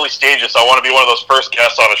like the early stages, so I want to be one of those first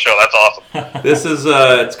guests on a show. That's awesome. This is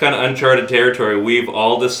it's kind of uncharted territory. We've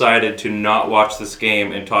all decided to not watch this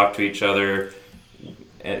game and talk to each other.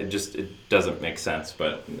 It doesn't make sense,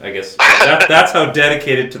 but I guess that's how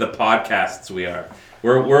dedicated to the podcasts we are.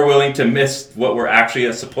 We're willing to miss what we're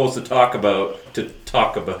actually supposed to talk about it. It's kind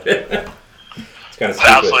of stupid.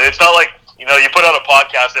 Absolutely. It's not like, you know, you put out a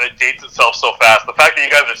podcast and it dates itself so fast. The fact that you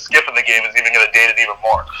guys are skipping the game is even going to date it even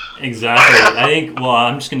more. Exactly. I think, well,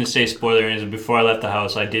 I'm just going to say spoiler is before I left the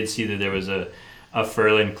house, I did see that there was a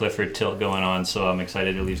Ferland Clifford tilt going on, so I'm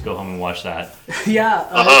excited to at least go home and watch that. Yeah,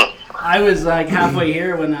 I was like halfway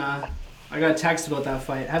here when I got a text about that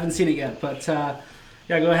fight. I haven't seen it yet, but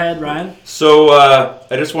yeah, go ahead, Ryan. So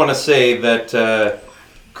I just want to say that,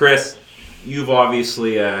 Chris, you've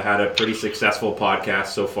obviously had a pretty successful podcast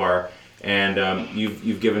so far, and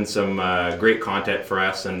you've given some great content for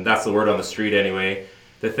us, and that's the word on the street anyway.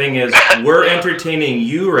 The thing is, we're entertaining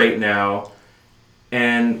you right now,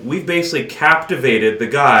 and we've basically captivated the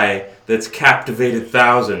guy that's captivated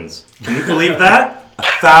thousands. Can you believe that?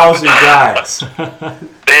 1,000 guys.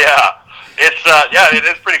 Yeah, it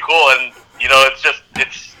is pretty cool, and you know, it's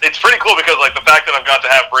pretty cool because like the fact that I've got to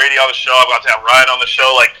have Brady on the show, I've got to have Ryan on the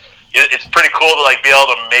show, like it's pretty cool to like be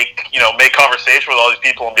able to make conversation with all these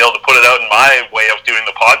people and be able to put it out in my way of doing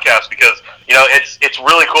the podcast, because you know it's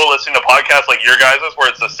really cool listening to podcasts like your guys' where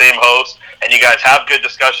it's the same host and you guys have good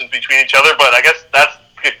discussions between each other. But I guess that's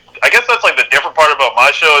like the different part about my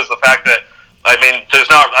show is the fact that, I mean, there's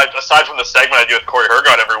not, aside from the segment I do with Corey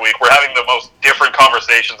Hergott every week, we're having the most different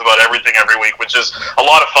conversations about everything every week, which is a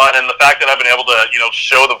lot of fun. And the fact that I've been able to, you know,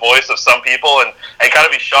 show the voice of some people and kind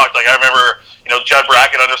of be shocked. Like I remember, you know, Judd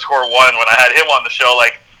Brackett _1, when I had him on the show,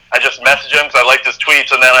 like I just messaged him because I liked his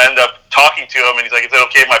tweets, and then I ended up talking to him and he's like, is it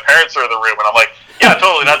okay if my parents are in the room? And I'm like, yeah,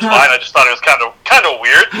 totally, that's fine. I just thought it was kind of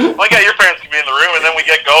weird. I'm like, yeah, your parents can be in the room, and then we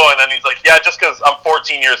get going, and then he's like, yeah, just because I'm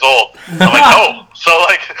 14 years old. I'm like, oh, so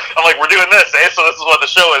like, I'm like, we're doing this, eh? So this is what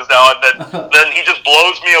the show is now. And then he just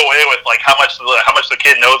blows me away with like how much the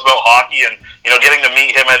kid knows about hockey, and you know, getting to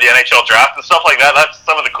meet him at the NHL draft and stuff like that. That's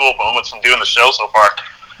some of the cool moments from doing the show so far.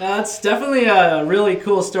 That's definitely a really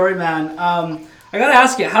cool story, man. I gotta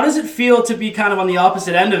ask you, how does it feel to be kind of on the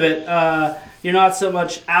opposite end of it? You're not so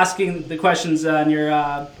much asking the questions on your,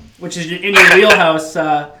 which is in your wheelhouse.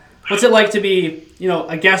 What's it like to be, you know,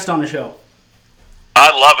 a guest on the show?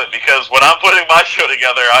 I love it because when I'm putting my show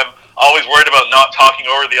together, I'm always worried about not talking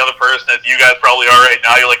over the other person, as you guys probably are right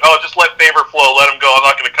now. You're like, oh, just let Faber flow, let him go. I'm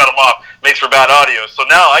not going to cut him off. Makes for bad audio. So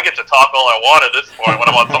now I get to talk all I want at this point when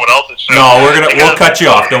I'm on someone else's show. No, we'll cut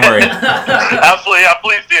you off. Don't worry. Absolutely, yeah,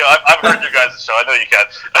 please do. I've heard your guys' show. I know you can.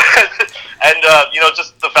 And you know,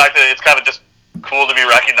 just the fact that it's kind of just cool to be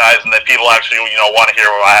recognized and that people actually, you know, want to hear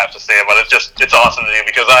what I have to say about it. It's awesome to do,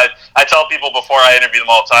 because I tell people before I interview them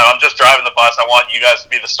all the time, I'm just driving the bus. I want you guys to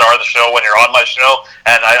be the star of the show when you're on my show,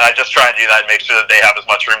 and I just try and do that and make sure that they have as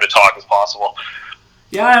much room to talk as possible.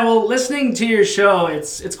 Yeah, well, listening to your show,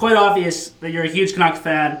 it's quite obvious that you're a huge Canucks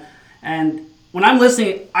fan, and when I'm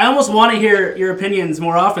listening, I almost want to hear your opinions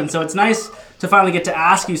more often, so it's nice to finally get to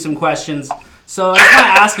ask you some questions. So I just want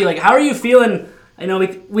to ask you, like, how are you feeling? I know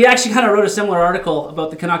we actually kind of wrote a similar article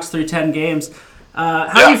about the Canucks through 10 games. How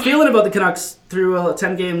are you feeling about the Canucks through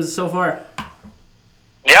 10 games so far?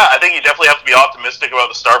 Yeah, I think you definitely have to be optimistic about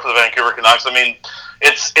the start for the Vancouver Canucks. I mean,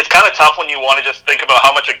 it's kind of tough when you want to just think about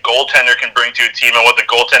how much a goaltender can bring to a team and what the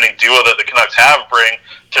goaltending duo that the Canucks have bring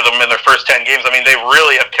to them in their first 10 games. I mean, they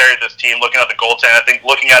really have carried this team. Looking at the goaltending, I think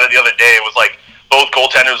looking at it the other day, it was like both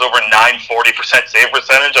goaltenders over 40% save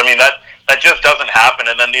percentage. I mean, that that just doesn't happen.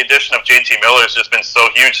 And then the addition of JT Miller has just been so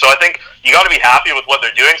huge. So I think you got to be happy with what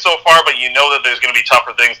they're doing so far, but you know that there's going to be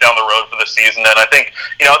tougher things down the road for the season. And I think,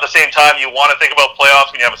 at the same time, you want to think about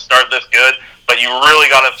playoffs when you have a start this good, but you really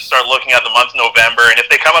got to start looking at the month of November. And if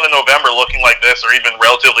they come out of November looking like this, or even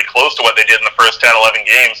relatively close to what they did in the first 10, 11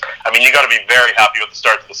 games, I mean, you got to be very happy with the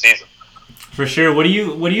start to the season. For sure. What do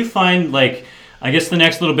you find, like, I guess the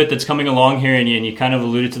next little bit that's coming along here, and you kind of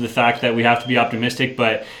alluded to the fact that we have to be optimistic,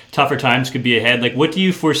 but tougher times could be ahead. Like, what do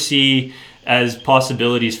you foresee as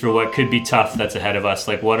possibilities for what could be tough that's ahead of us?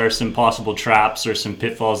 Like, what are some possible traps or some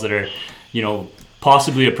pitfalls that are,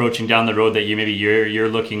 possibly approaching down the road that you're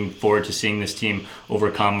looking forward to seeing this team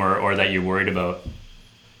overcome, or that you're worried about?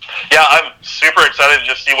 Yeah, I'm super excited to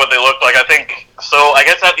just see what they look like. I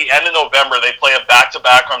guess at the end of November, they play a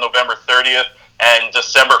back-to-back on November 30th. And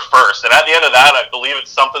December 1st. And at the end of that, I believe it's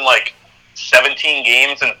something like 17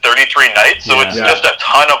 games and 33 nights. So it's just a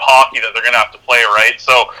ton of hockey that they're going to have to play, right?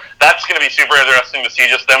 So that's going to be super interesting to see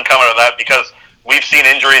just them come out of that, because we've seen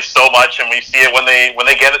injuries so much, and we see it when they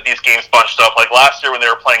get these games bunched up. Like last year when they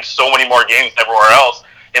were playing so many more games than everywhere else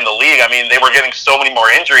in the league, I mean, they were getting so many more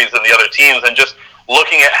injuries than the other teams, and just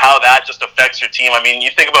looking at how that just affects your team. I mean, you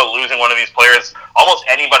think about losing one of these players, almost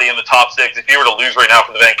anybody in the top six, if you were to lose right now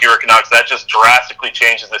for the Vancouver Canucks, that just drastically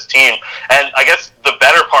changes this team. And I guess the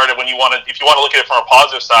better part of if you want to look at it from a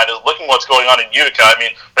positive side, is looking what's going on in Utica. I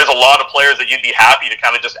mean, there's a lot of players that you'd be happy to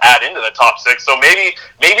kind of just add into the top six. So maybe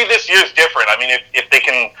this year's different. I mean, if they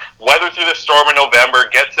can weather through this storm in November,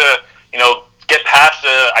 get past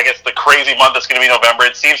the crazy month that's going to be November.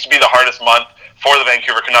 It seems to be the hardest month for the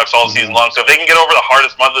Vancouver Canucks all season long. So if they can get over the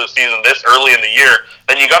hardest month of the season this early in the year,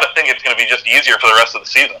 then you got to think it's going to be just easier for the rest of the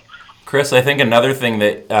season. Chris, I think another thing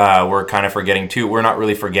that we're kind of forgetting too, we're not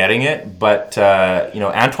really forgetting it, but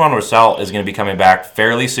Antoine Roussel is going to be coming back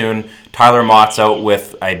fairly soon. Tyler Mott's out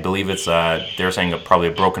with, I believe it's, they're saying probably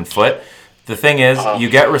a broken foot. The thing is, you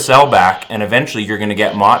get Roussel back, and eventually you're going to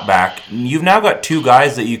get Mott back. You've now got two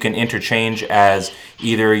guys that you can interchange as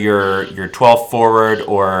either your 12th forward,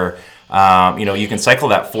 or you can cycle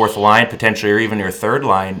that fourth line potentially, or even your third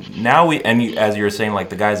line. Now as you were saying, like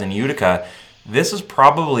the guys in Utica, this is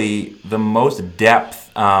probably the most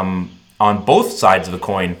depth on both sides of the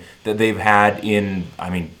coin that they've had in,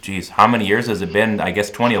 how many years has it been? I guess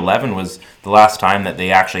 2011 was the last time that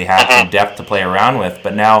they actually had some depth to play around with.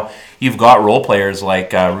 But now you've got role players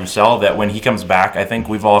like Roussel that when he comes back, I think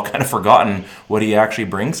we've all kind of forgotten what he actually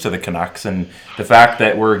brings to the Canucks. And the fact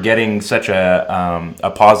that we're getting such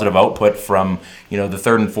a positive output from, the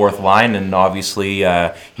third and fourth line. And obviously,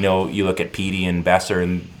 you look at Petey and Besser,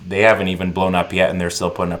 and they haven't even blown up yet, and they're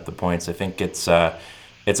still putting up the points. I think it's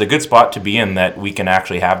a good spot to be in, that we can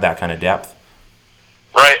actually have that kind of depth.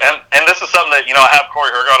 Right, and this is something that, I have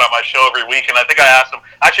Corey Hergott on my show every week, and I think I asked him,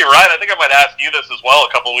 actually, Ryan, I think I might ask you this as well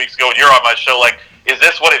a couple of weeks ago when you're on my show, like, is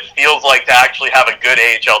this what it feels like to actually have a good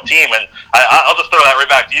AHL team? And I'll just throw that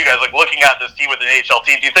right back to you guys, like, looking at this team with an AHL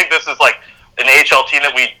team, do you think this is like an AHL team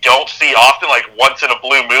that we don't see often, like once in a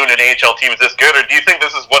blue moon an AHL team is this good, or do you think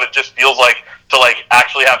this is what it just feels like to like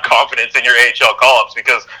actually have confidence in your AHL call-ups?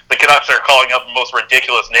 Because the Canucks are calling up the most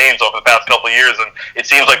ridiculous names over the past couple of years, and it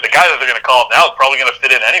seems like the guy that they're going to call up now is probably going to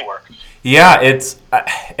fit in anywhere. Yeah,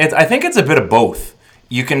 I think it's a bit of both.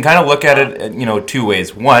 You can kind of look at it, two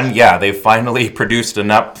ways. One, they've finally produced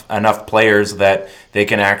enough players that they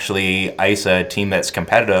can actually ice a team that's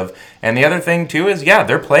competitive. And the other thing too is,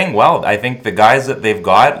 they're playing well. I think the guys that they've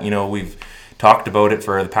got, we've talked about it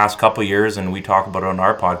for the past couple of years, and we talk about it on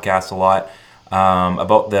our podcast a lot,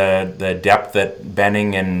 about the depth that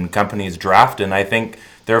Benning and company's draft, and I think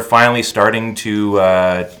they're finally starting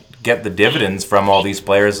to get the dividends from all these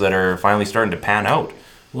players that are finally starting to pan out.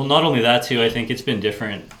 Well, not only that, too, I think it's been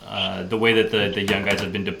different, the way that the young guys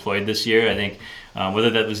have been deployed this year. I think whether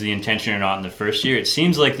that was the intention or not in the first year, it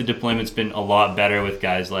seems like the deployment's been a lot better with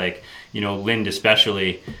guys like, Lind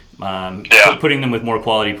especially, putting them with more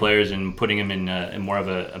quality players and putting them in more of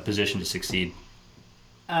a position to succeed.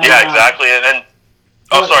 Yeah, exactly. And then,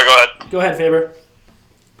 sorry, go ahead. Go ahead, Faber.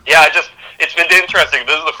 Yeah, it's been interesting.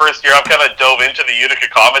 This is the first year I've kind of dove into the Utica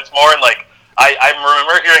Comets more, and like I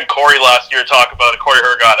remember hearing Corey last year talk about Corey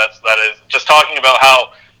Hergott. That is just talking about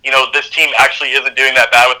how this team actually isn't doing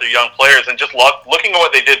that bad with their young players, and just looking at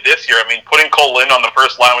what they did this year. I mean, putting Cole Lind on the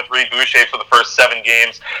first line with Reed Boucher for the first 7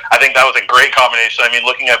 games, I think that was a great combination. I mean,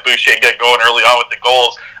 looking at Boucher get going early on with the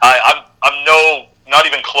goals, I'm no not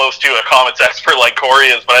even close to a Comets expert like Corey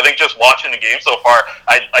is, but I think just watching the game so far,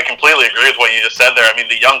 I completely agree with what you just said there. I mean,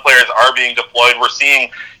 the young players are being deployed. We're seeing,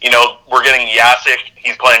 we're getting Yasik.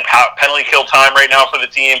 He's playing penalty kill time right now for the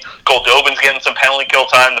team. Goldobin's getting some penalty kill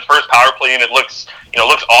time. The first power play unit looks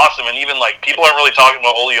awesome. And even like people aren't really talking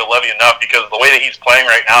about Olli Juolevi enough because the way that he's playing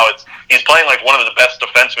right now, he's playing like one of the best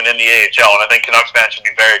defensemen in the AHL. And I think Canucks fans should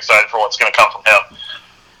be very excited for what's going to come from him.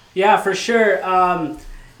 Yeah, for sure.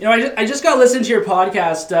 I just got listening to your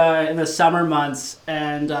podcast in the summer months,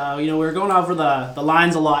 and we were going over the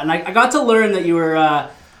lines a lot, and I got to learn that you were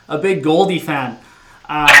a big Goldie fan,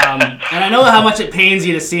 and I know how much it pains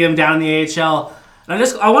you to see him down in the AHL. And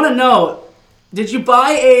I want to know, did you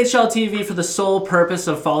buy AHL TV for the sole purpose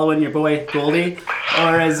of following your boy Goldie,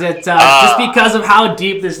 or is it just because of how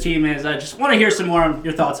deep this team is? I just want to hear some more on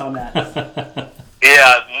your thoughts on that.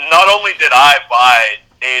 Yeah, not only did I buy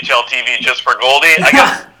AHL TV just for Goldie, I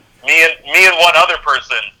guess me and one other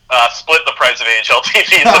person split the price of AHL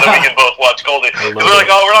TV so that we can both watch Goldie. Because we're like,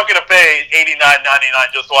 we're not going to pay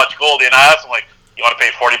 $89.99 just to watch Goldie. And I asked him, like, you want to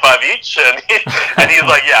pay $45 each? And he's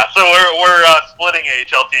like, yeah. So we're splitting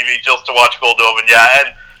AHL TV just to watch Goldobin. Yeah,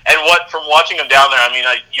 and from watching him down there, I mean,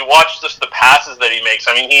 you watch just the passes that he makes.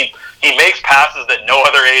 I mean, he makes passes that no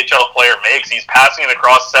other AHL player makes. He's passing it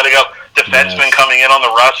across, setting up defensemen coming in on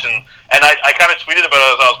the rush, and I kind of tweeted about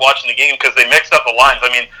it as I was watching the game because they mixed up the lines.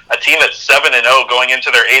 I mean, a team that's 7-0 going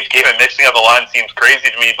into their 8th game and mixing up the lines seems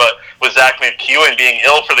crazy to me. But with Zach McEwen being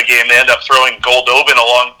ill for the game, they end up throwing Goldobin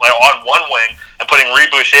on one wing and putting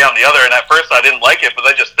Reed Boucher on the other. And at first I didn't like it, but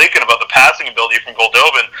then just thinking about the passing ability from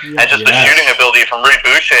Goldobin and just the shooting ability from Reed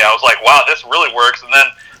Boucher, I was like, wow, this really works. And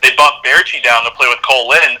then they bumped Berchi down to play with Cole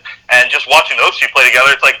Lynn, and just watching those two play together,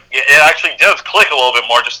 it's like it actually does click a little bit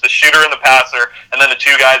more. Just the shooter and the passer, and then the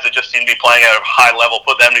two guys that just seem to be playing at a high level,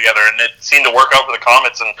 put them together, and it seemed to work out for the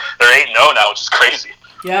Comets, and they're 8-0 now, which is crazy.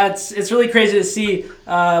 Yeah, it's really crazy to see.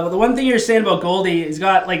 But the one thing you were saying about Goldie, he's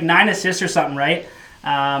got like 9 assists or something, right?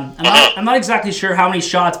 I'm not exactly sure how many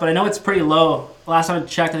shots, but I know it's pretty low. Last time I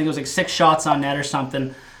checked, I think it was like 6 shots on net or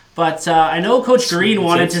something. But I know Coach Green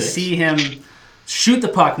wanted to see him shoot the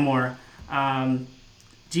puck more.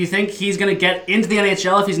 Do you think he's going to get into the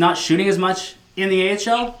NHL if he's not shooting as much in the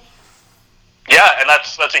AHL? Yeah, and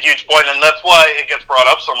that's a huge point, and that's why it gets brought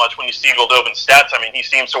up so much when you see Goldobin's stats. I mean, he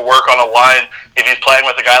seems to work on a line if he's playing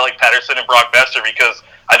with a guy like Pettersson and Brock Besser, because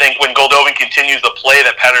I think when Goldobin continues the play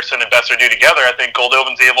that Pettersson and Besser do together, I think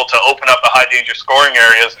Goldobin's able to open up the high-danger scoring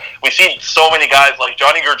areas. We see so many guys, like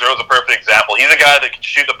Johnny Gaudreau's a perfect example. He's a guy that can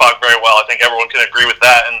shoot the puck very well. I think everyone can agree with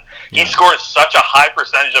that, and he scores such a high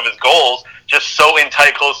percentage of his goals just so in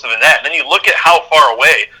tight, close to the net. And then you look at how far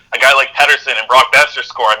away a guy like Pettersson and Brock Besser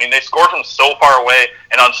score. I mean, they score from so far away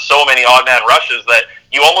and on so many odd-man rushes that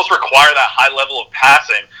you almost require that high level of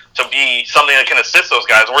passing to be something that can assist those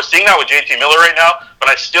guys. And we're seeing that with JT Miller right now,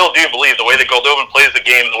 but I still do believe the way that Goldobin plays the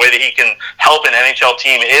game, the way that he can help an NHL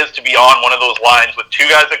team is to be on one of those lines with two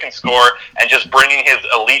guys that can score and just bringing his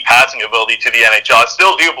elite passing ability to the NHL. I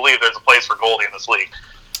still do believe there's a place for Goldie in this league.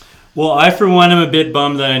 Well, I, for one, am a bit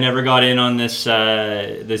bummed that I never got in on this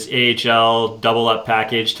AHL double-up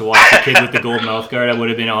package to watch the kid with the gold mouth guard. I would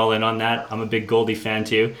have been all in on that. I'm a big Goldie fan,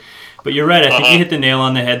 too. But you're right. I think you hit the nail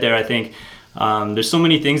on the head there. I think there's so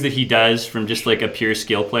many things that he does from just like a pure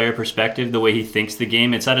skill player perspective, the way he thinks the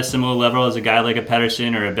game. It's at a similar level as a guy like a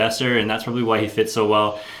Pettersson or a Besser, and that's probably why he fits so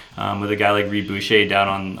well with a guy like Reed Boucher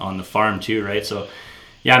down on the farm, too, right? So,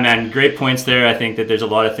 yeah, man, great points there. I think that there's a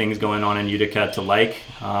lot of things going on in Utica to like.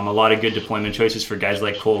 A lot of good deployment choices for guys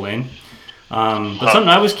like Cole Lynn. But something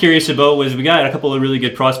I was curious about was we got a couple of really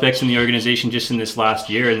good prospects in the organization just in this last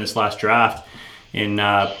year, in this last draft, in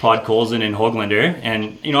Podkolzin and Höglander.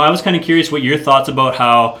 And, I was kind of curious what your thoughts about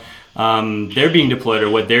how they're being deployed or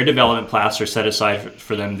what their development paths are set aside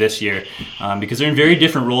for them this year. Because they're in very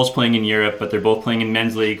different roles playing in Europe, but they're both playing in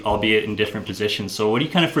men's league, albeit in different positions. So what do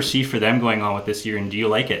you kind of foresee for them going on with this year, and do you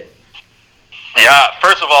like it? Yeah,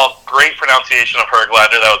 first of all, great pronunciation of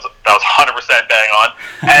Höglander. That was 100% bang on.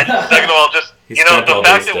 And second of all, just, the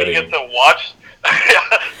fact that we get to watch...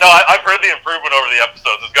 No, I've heard the improvement over the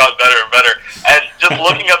episodes. It's gotten better and better. And just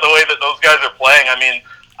looking at the way that those guys are playing, I mean,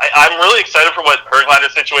 I'm really excited for what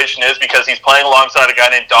Höglander's situation is because he's playing alongside a guy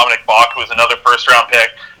named Dominic Bach, who is another first-round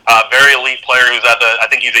pick, very elite player who's I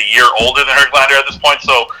think he's a year older than Höglander at this point.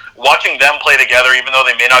 So watching them play together, even though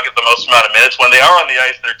they may not get the most amount of minutes, when they are on the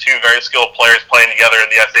ice, they're two very skilled players playing together in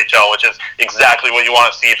the SHL, which is exactly what you want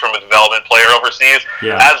to see from a development player overseas.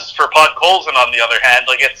 Yeah. As for Podkolzin, on the other hand,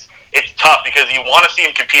 like it's tough because you want to see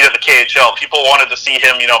him compete at the KHL. People wanted to see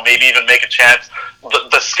him, maybe even make a chance.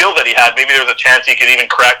 The skill that he had, maybe there was a chance he could even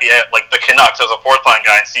crack the Canucks as a fourth line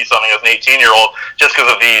guy and see something as an 18-year-old just because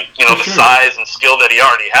of the the size and skill that he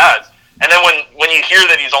already has. And then when you hear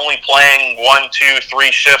that he's only playing 1, 2,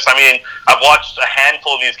 3 shifts, I mean, I've watched a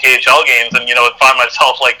handful of these KHL games and find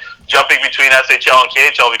myself jumping between SHL and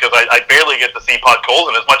KHL because I barely get to see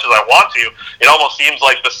Podkolzin as much as I want to. It almost seems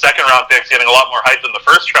like the second round pick's getting a lot more hype than the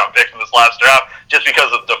first round pick in this last draft just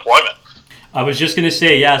because of deployment. I was just going to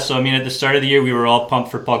say, yeah, so I mean, at the start of the year, we were all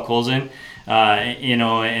pumped for Podkolzin,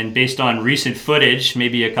 and based on recent footage,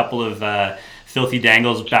 maybe a couple of filthy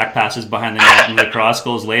dangles, back passes behind the net, and lacrosse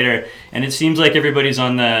goals later, and it seems like everybody's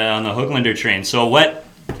on the Höglander train. So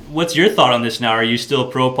what's your thought on this now? Are you still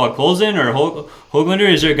pro Podkolzin or Höglander?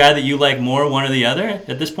 Is there a guy that you like more, one or the other,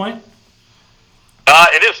 at this point?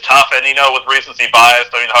 It is tough, and with recency bias,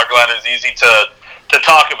 I mean, Höglander is easy to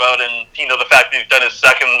talk about, and the fact that he's done his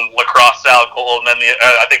second lacrosse style goal, and then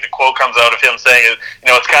I think the quote comes out of him saying,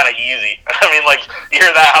 it's kind of easy. I mean, you hear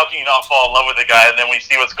that, how can you not fall in love with the guy? And then we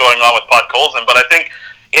see what's going on with Podkolzin. But I think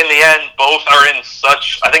in the end, both were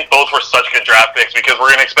such good draft picks because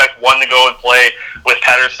we're going to expect one to go and play with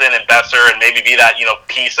Pettersson and Besser and maybe be that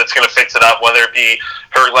piece that's going to fix it up, whether it be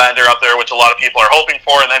Höglander up there, which a lot of people are hoping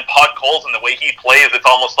for, and then Podkolzin, the way he plays, it's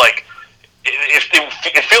almost like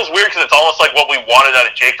it feels weird because it's almost like what we wanted out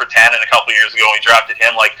of Jake Virtanen a couple of years ago when we drafted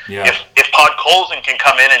him. If Podkolzin can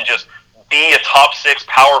come in and just be a top 6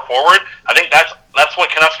 power forward, I think that's what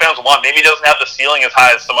Canucks fans want. Maybe he doesn't have the ceiling as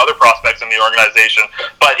high as some other prospects in the organization,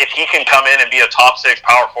 but if he can come in and be a top 6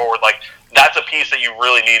 power forward, that's a piece that you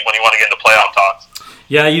really need when you want to get into playoff talks.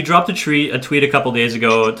 Yeah, you dropped a tweet a couple days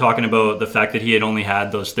ago talking about the fact that he had only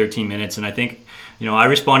had those 13 minutes, and I think I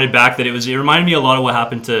responded back that it reminded me a lot of what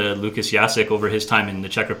happened to Lukas Jasek over his time in the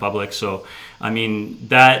Czech Republic. So, I mean,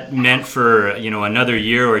 that meant for, another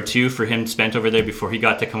year or two for him spent over there before he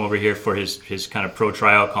got to come over here for his kind of pro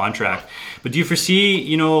tryout contract. But do you foresee,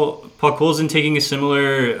 Podkolzin taking a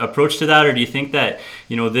similar approach to that, or do you think that,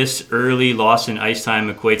 this early loss in ice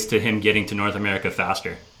time equates to him getting to North America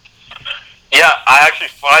faster? Yeah, I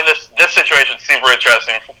actually find this situation super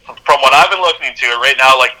interesting. From what I've been looking into it right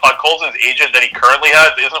now, Podkolzin's agent that he currently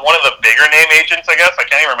has isn't one of the bigger name agents, I guess. I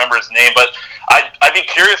can't even remember his name, but I'd be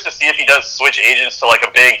curious to see if he does switch agents to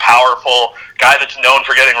a big, powerful guy that's known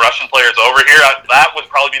for getting Russian players over here. That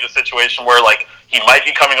would probably be the situation where he might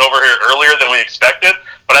be coming over here earlier than we expected.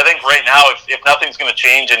 But I think right now, if nothing's going to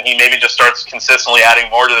change and he maybe just starts consistently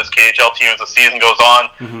adding more to this KHL team as the season goes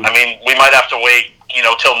on, I mean, we might have to wait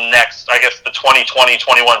till next, I guess, the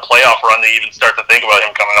 2020-21 playoff run to even start to think about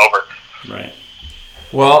him coming over. Right.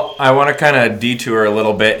 Well, I want to kind of detour a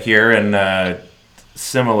little bit here and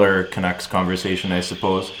similar Canucks conversation, I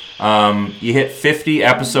suppose. You hit 50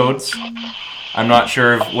 episodes. I'm not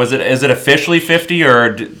sure. Is it officially 50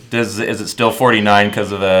 or is it still 49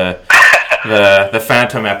 because of the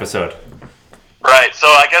Phantom episode? Right, so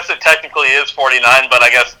I guess it technically is 49, but I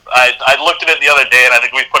guess I looked at it the other day, and I think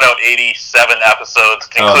we've put out 87 episodes,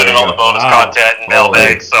 including all the bonus content and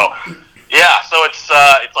mailbags. So, yeah, so it's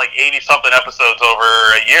 80-something episodes over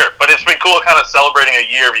a year. But it's been cool kind of celebrating a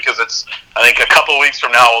year because I think a couple of weeks from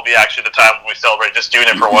now will be actually the time when we celebrate just doing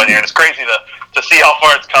it for 1 year. And it's crazy to see how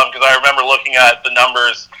far it's come because I remember looking at the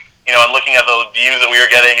numbers, and looking at the views that we were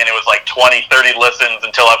getting, and it was 20, 30 listens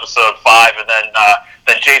until episode 5, and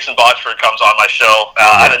then Jason Botchford comes on my show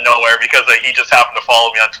out of nowhere because he just happened to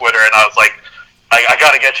follow me on Twitter, and I was like, I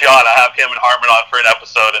got to get you on. I have him and Hartman on for an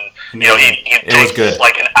episode, and he takes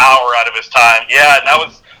an hour out of his time. Yeah, that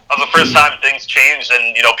was the first time things changed,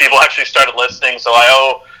 and people actually started listening. So I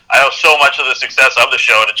owe so much of the success of the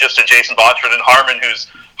show to Jason Botchford and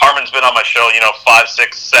Harmon's been on my show, 5,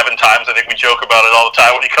 6, 7 times. I think we joke about it all the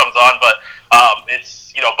time when he comes on, but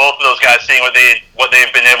it's both of those guys seeing what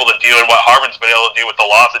they've been able to do and what Harmon's been able to do with the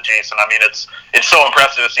loss of Jason. I mean, it's so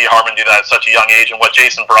impressive to see Harmon do that at such a young age, and what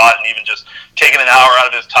Jason brought, and even just taking an hour out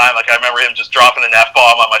of his time. I remember him just dropping an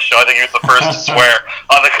F-bomb on my show. I think he was the first to swear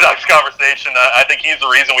on the Canucks conversation. I think he's the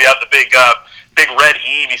reason we have the big red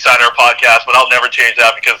E beside our podcast, but I'll never change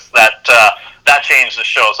that because that changed the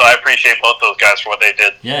show. So I appreciate both those guys for what they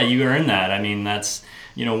did. Yeah, you earned that. I mean, that's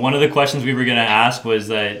one of the questions we were going to ask was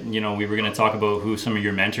that we were going to talk about who some of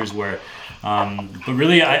your mentors were. But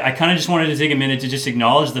really, I kind of just wanted to take a minute to just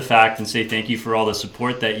acknowledge the fact and say thank you for all the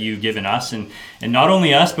support that you've given us, and not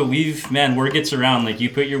only us, but word gets around. You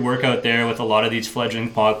put your work out there with a lot of these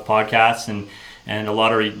fledgling podcasts and a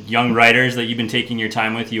lot of young writers that you've been taking your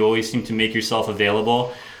time with. You always seem to make yourself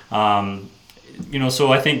available.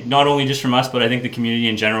 So I think not only just from us, but I think the community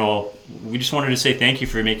in general, we just wanted to say thank you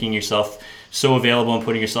for making yourself so available and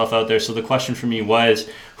putting yourself out there. So the question for me was,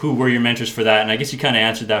 who were your mentors for that? And I guess you kind of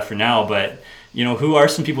answered that for now, but who are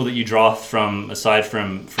some people that you draw from, aside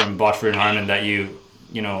from Bochford and Harmon, that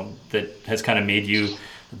that has kind of made you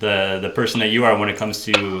the person that you are when it comes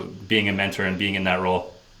to being a mentor and being in that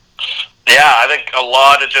role? Yeah, I think a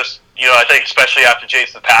lot of just, I think especially after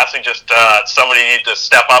Jason's passing, just somebody needed to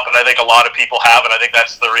step up, and I think a lot of people have, and I think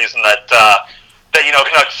that's the reason that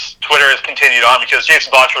Canucks Twitter has continued on, because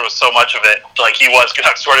Jason Botchford was so much of it. Like, he was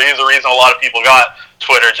Canucks Twitter. He was the reason a lot of people got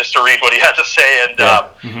Twitter, just to read what he had to say, and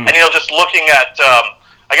just looking at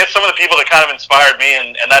I guess some of the people that kind of inspired me,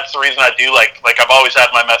 and that's the reason I do like I've always had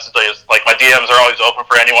my message is like my DMs are always open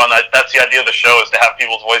for anyone. That's the idea of the show, is to have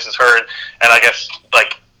people's voices heard, and I guess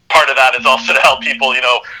like part of that is also to help people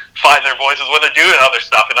find their voices when they're doing other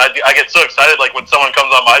stuff. And I get so excited like when someone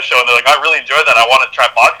comes on my show and they're like, I really enjoyed that, I want to try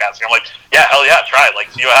podcasting. I'm like, yeah, hell yeah, try it.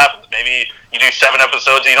 Like, see what happens. Maybe you do 7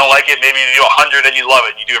 episodes and you don't like it. Maybe you do 100 and you love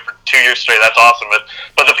it and you do it for 2 years straight. That's awesome. But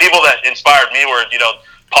the people that inspired me were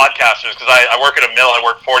podcasters, because I work at a mill. I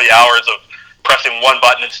work 40 hours of pressing one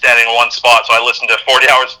button and standing in one spot. So I listen to 40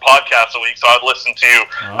 hours of podcasts a week. So I'd listen to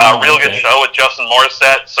a Real Good Show with Justin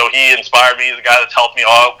Morissette. So he inspired me. He's a guy that's helped me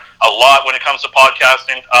out a lot when it comes to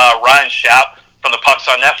podcasting. Ryan Schapp from the Pucks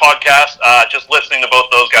on Net podcast. Just listening to both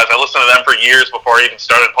those guys. I listened to them for years before I even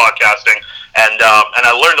started podcasting. And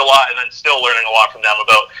I learned a lot, and I'm still learning a lot from them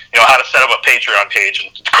about how to set up a Patreon page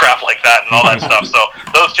and crap like that and all that stuff. So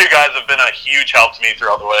those two guys have been a huge help to me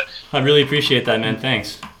throughout the way. I really appreciate that, man.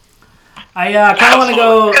 Thanks. I kind of want to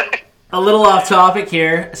go a little off topic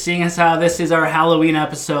here, seeing as how this is our Halloween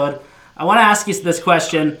episode. I want to ask you this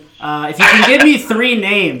question. If you can give me 3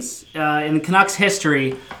 names in Canucks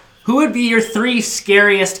history, who would be your 3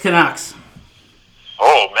 scariest Canucks?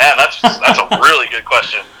 Oh, man, that's a really good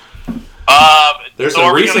question. There's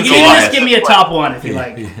some recent. You can just give me a top 1 if you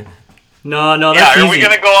like. No, that's easy. Are we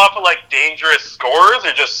going to go off of like dangerous scorers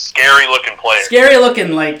or just scary looking players? Scary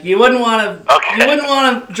looking, like you wouldn't want to. Okay. You wouldn't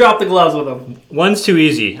want to drop the gloves with him. One's too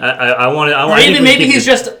easy. I want to. Or even maybe he's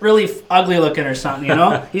just really ugly looking or something.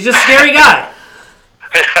 He's just a scary guy.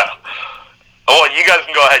 Yeah. Oh, you guys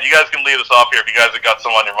can go ahead. You guys can lead us off here if you guys have got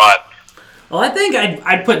some on your mind. Well, I think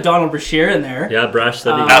I'd put Donald Brashear in there. Yeah, Brash,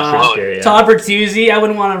 that'd be absolutely scary. Yeah. Todd Bertuzzi, I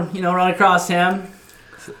wouldn't want to run across him.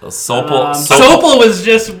 Sopel was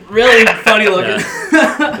just really funny looking.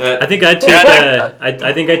 Yeah. I think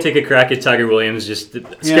I'd take a crack at Tiger Williams. Just a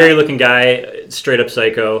scary looking guy, straight up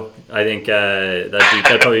psycho. I think that'd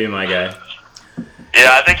probably be my guy.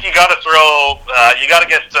 Yeah, I think you got to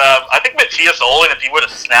get. I think Matthias Olin, if he would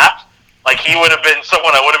have snapped, like he would have been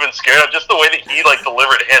someone I would have been scared of. Just the way that he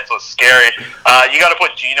delivered hits was scary. You got to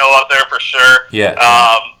put Gino up there for sure. Yeah.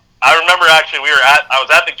 I remember actually I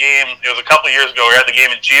was at the game. It was a couple of years ago. We were at the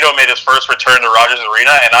game, and Gino made his first return to Rogers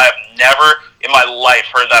Arena, and I have never in my life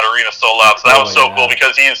heard that arena so loud. So that was so cool,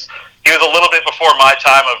 because he was a little bit before my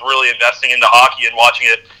time of really investing into hockey and watching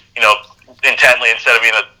it, intently instead of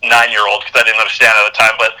being a 9-year-old, because I didn't understand at the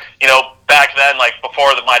time. But back then, like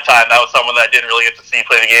before my time, that was someone that I didn't really get to see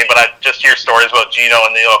play the game. But I just hear stories about Gino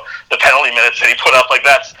and the penalty minutes that he put up. Like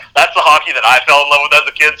that's the hockey that I fell in love with as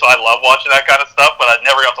a kid. So I love watching that kind of stuff. But I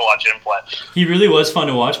never got to watch him play. He really was fun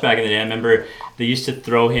to watch back in the day. I remember they used to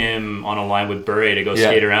throw him on a line with Bure to go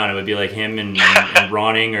skate around. It would be like him and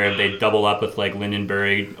Ronning, or they'd double up with like Lyndon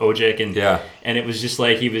Bure, Ojic, and it was just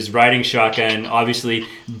like he was riding shotgun. Obviously,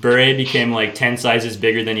 Bure became like 10 sizes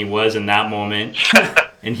bigger than he was in that moment.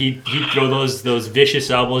 And he'd throw those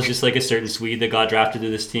vicious elbows, just like a certain Swede that got drafted to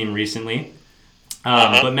this team recently.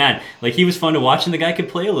 But man, like he was fun to watch, and the guy could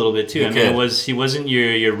play a little bit too. He wasn't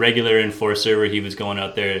your regular enforcer where he was going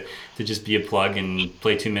out there to just be a plug and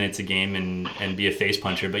play 2 minutes a game and be a face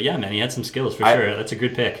puncher. But yeah, man, he had some skills for sure. That's a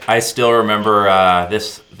good pick. I still remember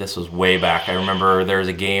this was way back. I remember there was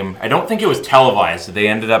a game. I don't think it was televised. They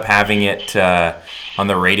ended up having it on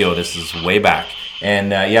the radio. This is way back.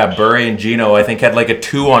 And Bure and Gino, I think, had like a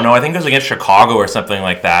 2-0. I think it was against Chicago or something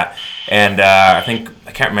like that. And I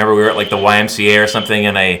can't remember. We were at like the YMCA or something,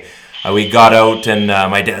 and we got out, and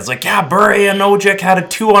my dad's like, "Yeah, Bure and Ojic had a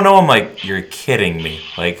 2-0." I'm like, "You're kidding me!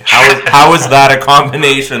 Like, how is that a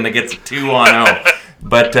combination that gets a 2-0?"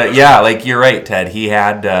 But like you're right, Ted. He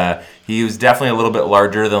was definitely a little bit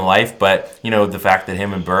larger than life, but the fact that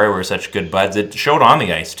him and Bure were such good buds, it showed on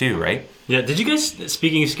the ice too, right? Yeah, did you guys,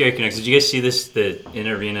 speaking of Scary Canucks, did you guys see the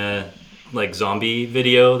in-arena like zombie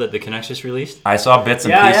video that the Canucks just released? I saw bits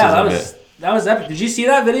and pieces of it. That was epic. Did you see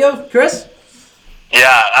that video, Chris?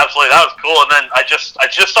 Yeah, absolutely. That was cool. And then I just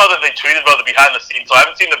saw that they tweeted about the behind the scenes. So I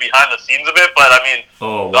haven't seen the behind the scenes of it, but I mean,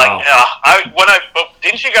 Oh, wow.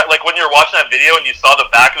 didn't you got, like, when you were watching that video and you saw the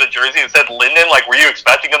back of the jersey and said Linden, like, were you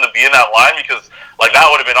expecting him to be in that line? Because like that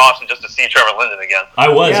would have been awesome just to see Trevor Linden again. I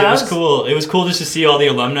was. Yeah, It was cool. It was cool just to see all the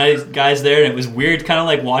alumni guys there, and it was weird, kind of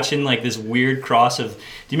like watching like this weird cross of.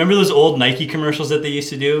 Do you remember those old Nike commercials that they used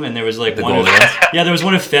to do? And there was like one of there was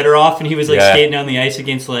one of Fedorov, and he was like skating down the ice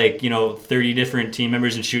against 30 different team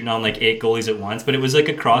members and shooting on like 8 goalies at once. But it was like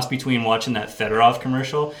a cross between watching that Fedorov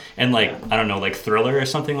commercial and like Thriller or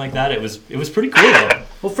something like that. It was pretty cool though.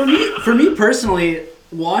 Well, for me personally,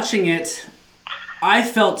 watching it, I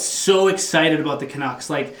felt so excited about the Canucks.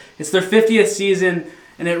 Like, it's their 50th season,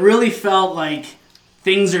 and it really felt like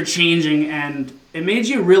things are changing, and it made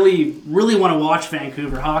you really, really want to watch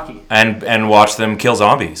Vancouver hockey. And watch them kill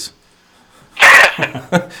zombies.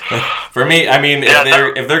 For me, I mean,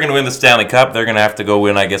 if they're going to win the Stanley Cup, they're going to have to go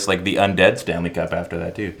win, I guess, like the undead Stanley Cup after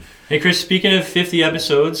that, too. Hey, Chris, speaking of 50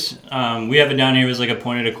 episodes, we have it down here as like a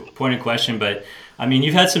pointed question, but I mean,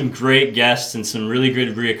 you've had some great guests and some really good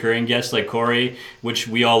reoccurring guests like Corey, which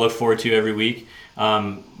we all look forward to every week.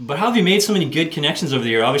 But how have you made so many good connections over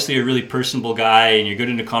the year? Obviously, you're a really personable guy and you're good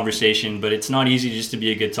into conversation, but it's not easy just to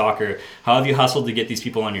be a good talker. How have you hustled to get these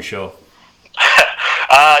people on your show?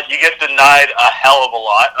 You get denied a hell of a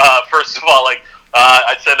lot. First of all,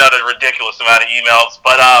 I send out a ridiculous amount of emails,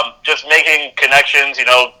 but just making connections,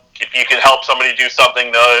 if you can help somebody do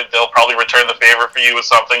something, they'll probably return the favor for you with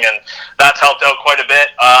something, and that's helped out quite a bit.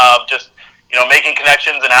 Making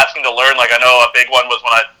connections and asking to learn. Like, I know a big one was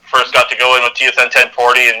when I first got to go in with TSN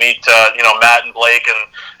 1040 and meet Matt and Blake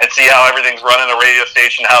and see how everything's run in the radio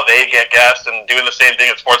station, how they get guests, and doing the same thing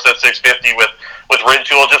at Sportsnet 650 with Rid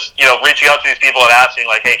Tool. Just reaching out to these people and asking,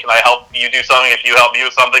 like, hey, can I help you do something if you help me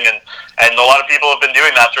with something? And a lot of people have been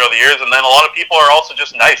doing that throughout the years. And then a lot of people are also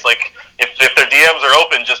just nice. Like, if their DMs are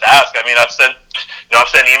open, just ask. I mean, I've sent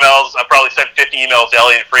emails. I've probably sent 50 emails to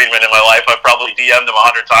Elliot Friedman in my life. I've probably DM'd him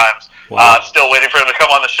 100 times. Wow. Still waiting for him to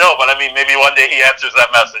come on the show, but I mean, maybe one day he answers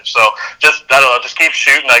that message. So just keep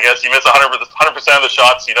shooting. I guess you miss 100% of the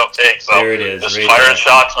shots you don't take. So there it is. Just firing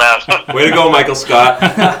shots, man. Way to go, Michael Scott.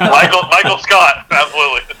 Michael Scott,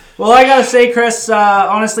 absolutely. Well, I gotta say, Chris,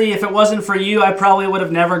 honestly, if it wasn't for you, I probably would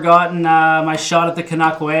have never gotten my shot at the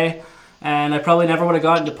Canuck way, and I probably never would have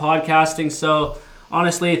gotten to podcasting. So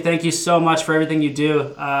honestly, thank you so much for everything you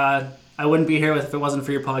do. I wouldn't be here if it wasn't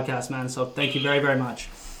for your podcast, man. So thank you very, very much.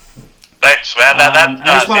 Thanks, man. That's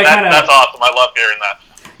awesome. I love hearing that.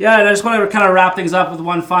 Yeah, and I just want to kind of wrap things up with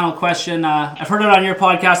one final question. I've heard it on your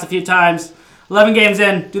podcast a few times. 11 games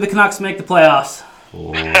in, do the Canucks make the playoffs?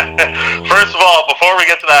 First of all, before we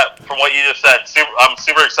get to that, from what you just said, I'm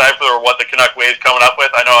super excited for what the Canuck Way is coming up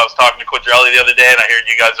with. I know I was talking to Quadrelli the other day, and I heard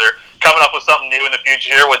you guys are coming up with something new in the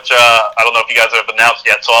future here, which I don't know if you guys have announced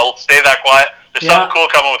yet, so I'll stay that quiet. There's something cool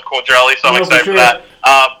coming with Quadrelli, so I'm excited for that.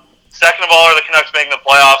 Second of all, are the Canucks making the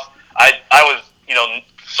playoffs? I was,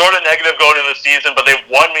 sort of negative going into the season, but they've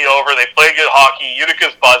won me over. They play good hockey.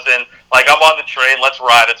 Utica's buzzing. Like, I'm on the train. Let's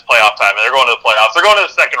ride. It's playoff time. And they're going to the playoffs. They're going to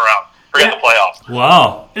the second round. Forget the playoffs.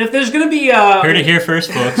 Wow. And if there's going to be... Heard it here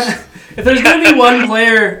first, folks. If there's going to be one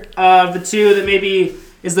player of the two that maybe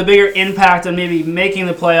is the bigger impact on maybe making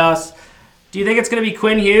the playoffs, do you think it's going to be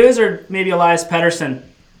Quinn Hughes or maybe Elias Pettersson?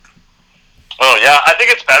 Oh, yeah. I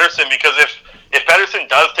think it's Pettersson because if Pettersson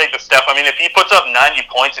does take the step, I mean, if he puts up 90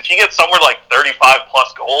 points, if he gets somewhere like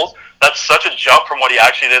 35-plus goals, that's such a jump from what he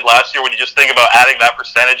actually did last year when you just think about adding that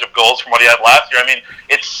percentage of goals from what he had last year. I mean,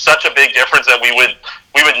 it's such a big difference that we would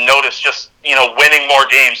notice just, winning more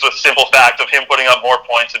games with the simple fact of him putting up more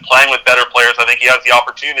points and playing with better players. I think he has the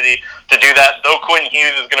opportunity to do that. Though Quinn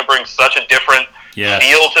Hughes is going to bring such a different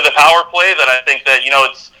feel to the power play that I think that,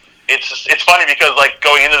 it's funny because, like,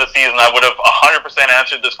 going into the season, I would have 100%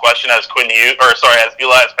 answered this question as as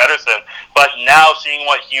Elias Pettersson. But now seeing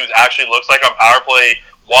what Hughes actually looks like on power play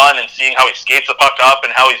one and seeing how he skates the puck up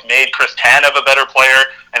and how he's made Chris Tanev a better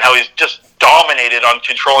player and how he's just dominated on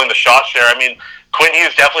controlling the shot share. I mean, Quinn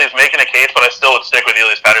Hughes definitely is making a case, but I still would stick with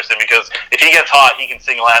Elias Pettersson because if he gets hot, he can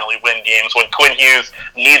single-handedly win games when Quinn Hughes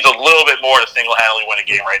needs a little bit more to single-handedly win a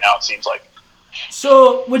game right now, it seems like.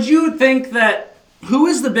 So would you think that who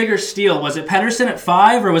is the bigger steal? Was it Pettersson at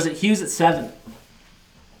 5 or was it Hughes at 7?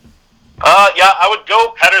 Yeah, I would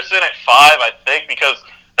go Pettersson at 5, I think, because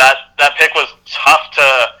that pick was tough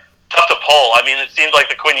to tough to pull. I mean, it seemed like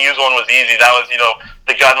the Quinn Hughes one was easy. That was,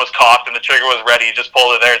 the gun was cocked and the trigger was ready. You just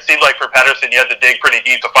pulled it there. It seemed like for Pettersson, you had to dig pretty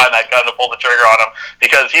deep to find that gun to pull the trigger on him,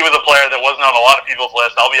 because he was a player that wasn't on a lot of people's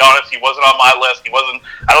list. I'll be honest, he wasn't on my list.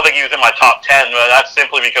 I don't think he was in my top 10, but that's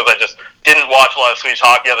simply because I just didn't watch a lot of Swedish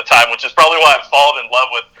hockey at the time, which is probably why I've fallen in love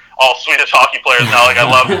with all Swedish hockey players now. Like, I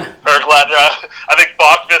love Höglander. I think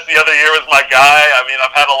Bachvis the other year was my guy. I mean,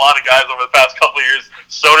 I've had a lot of guys over the past couple of years.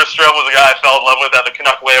 Soderstrom was a guy I fell in love with at the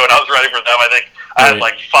Canuck Way when I was writing for them. I think I had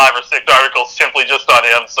like 5 or 6 articles simply just on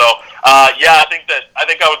him. So, I think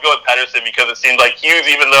I would go with Pettersson, because it seemed like Hughes,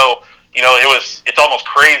 even though, it's almost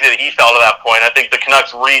crazy that he fell to that point. I think the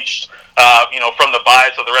Canucks reached, from the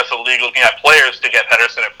bias of the rest of the league looking at players to get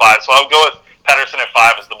Pettersson at 5. So I would go with Pettersson at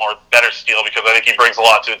 5 is the better steal, because I think he brings a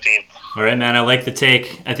lot to a team. All right, man. I like the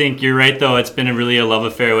take. I think you're right, though. It's been really a love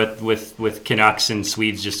affair with Canucks and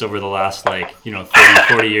Swedes just over the last 30,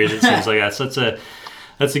 40 years. It seems like that. So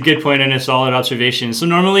that's a good point and a solid observation. So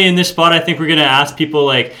normally in this spot, I think we're going to ask people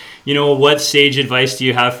what sage advice do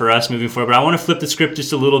you have for us moving forward? But I want to flip the script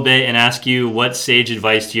just a little bit and ask you, what sage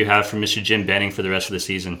advice do you have for Mr. Jim Benning for the rest of the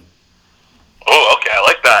season? Oh, okay. I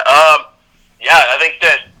like that. I think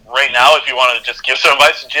that right now, if you want to just give some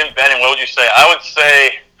advice to Jim Benning, what would you say? I would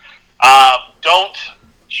say don't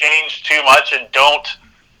change too much, and don't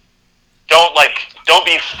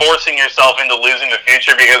be forcing yourself into losing the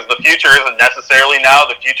future, because the future isn't necessarily now.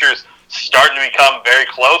 The future's starting to become very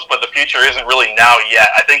close, but the future isn't really now yet.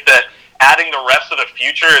 I think that adding the rest of the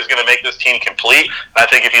future is going to make this team complete. And I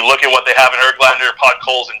think if you look at what they have in Höglander,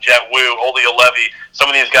 Podkolzin, and Jet Wu, Olli Juolevi, some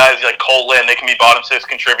of these guys like Cole Lynn, they can be bottom 6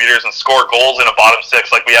 contributors and score goals in a bottom 6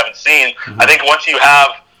 like we haven't seen. Mm-hmm. I think once you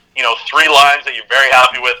have 3 lines that you're very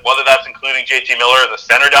happy with, whether that's including JT Miller as a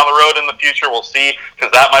center down the road in the future, we'll see,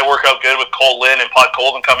 because that might work out good with Cole Lynn and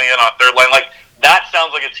Podkolzin coming in on third line. Like, that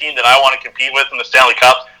sounds like a team that I want to compete with in the Stanley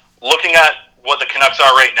Cup. Looking at what the Canucks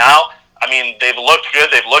are right now, I mean, they've looked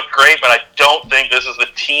good, they've looked great, but I don't think this is the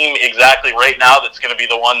team exactly right now that's going to be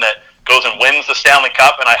the one that goes and wins the Stanley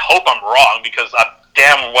Cup, and I hope I'm wrong, because I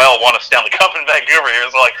damn well want a Stanley Cup in Vancouver here,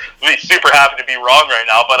 so I'd be super happy to be wrong right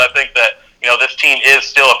now, but I think that this team is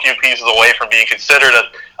still a few pieces away from being considered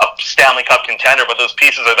a Stanley Cup contender, but those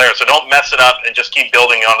pieces are there. So don't mess it up and just keep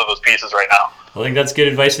building onto those pieces right now. I think that's good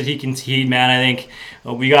advice that he can heed, man. I think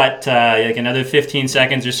we got another 15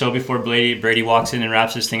 seconds or so before Brady walks in and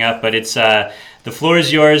wraps this thing up. But it's the floor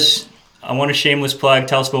is yours. I want a shameless plug.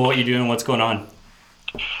 Tell us about what you're doing and what's going on.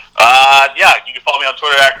 You can follow me on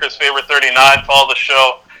Twitter at ChrisFavorite39. Follow the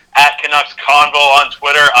show at Canucks Convo on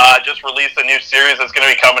Twitter. Just released a new series that's going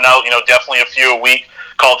to be coming out, definitely a few a week,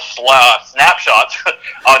 called Snapshots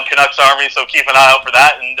on Canucks Army. So keep an eye out for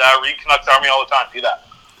that, and read Canucks Army all the time. Do that.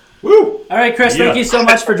 Woo! All right, Chris, thank you so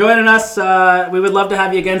much for joining us. We would love to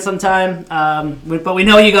have you again sometime, but we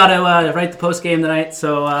know you got to write the post game tonight,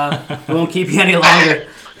 so we won't keep you any longer.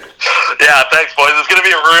 Yeah, thanks, boys. It's going to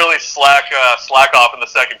be a really slack off in the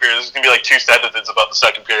second period. This is going to be like 2 sentences about the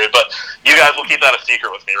second period, but you guys will keep that a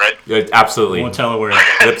secret with me, right? Yeah, absolutely. Won't tell a word.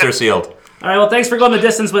 Lips are sealed. All right, well, thanks for going the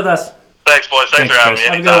distance with us. Thanks, boys. Thanks for having me.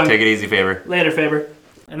 Have a good one. Take it easy, Faber. Later, Faber.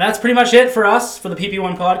 And that's pretty much it for us for the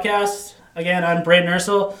PP1 podcast. Again, I'm Braden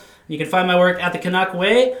Ursel. You can find my work at the Canuck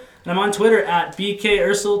Way, and I'm on Twitter at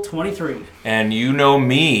BKUrsel23. And you know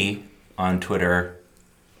me on Twitter,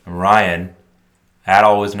 I'm Ryan, at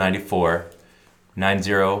always94,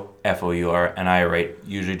 90FOUR, and I write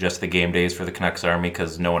usually just the game days for the Canucks Army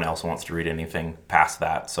because no one else wants to read anything past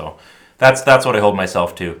that. So that's what I hold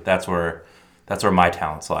myself to. That's where my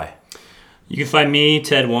talents lie. You can find me,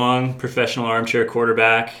 Ted Wong, professional armchair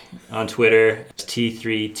quarterback, on Twitter,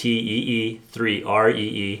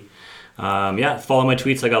 T3TEE3REE. Follow my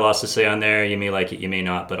tweets. I got lots to say on there. You may like it, you may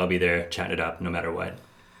not, but I'll be there chatting it up no matter what.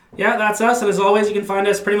 Yeah, that's us. And as always, you can find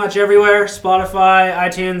us pretty much everywhere. Spotify,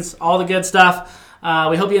 iTunes, all the good stuff.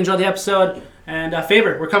 We hope you enjoyed the episode. And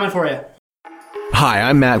Faber, we're coming for you. Hi,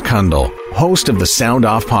 I'm Matt Kundle, host of the Sound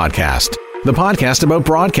Off Podcast, the podcast about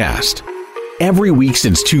broadcast. Every week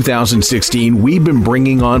since 2016, we've been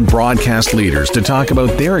bringing on broadcast leaders to talk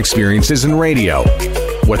about their experiences in radio,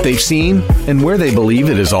 what they've seen, and where they believe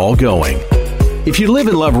it is all going. If you live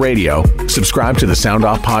and love radio, subscribe to the Sound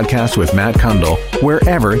Off Podcast with Matt Kundle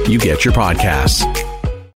wherever you get your podcasts.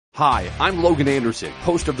 Hi, I'm Logan Anderson,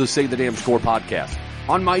 host of the Say the Damn Score podcast.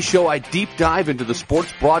 On my show, I deep dive into the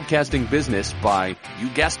sports broadcasting business by, you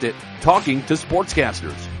guessed it, talking to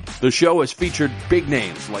sportscasters. The show has featured big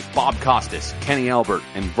names like Bob Costas, Kenny Albert,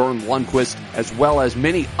 and Vern Lundquist, as well as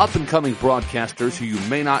many up-and-coming broadcasters who you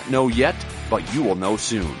may not know yet, but you will know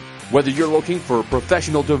soon. Whether you're looking for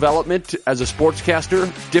professional development as a sportscaster,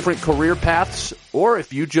 different career paths, or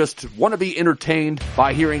if you just want to be entertained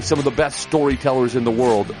by hearing some of the best storytellers in the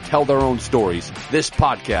world tell their own stories, this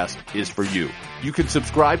podcast is for you. You can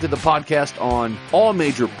subscribe to the podcast on all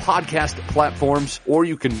major podcast platforms, or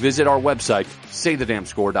you can visit our website,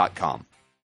 saythedamnscore.com.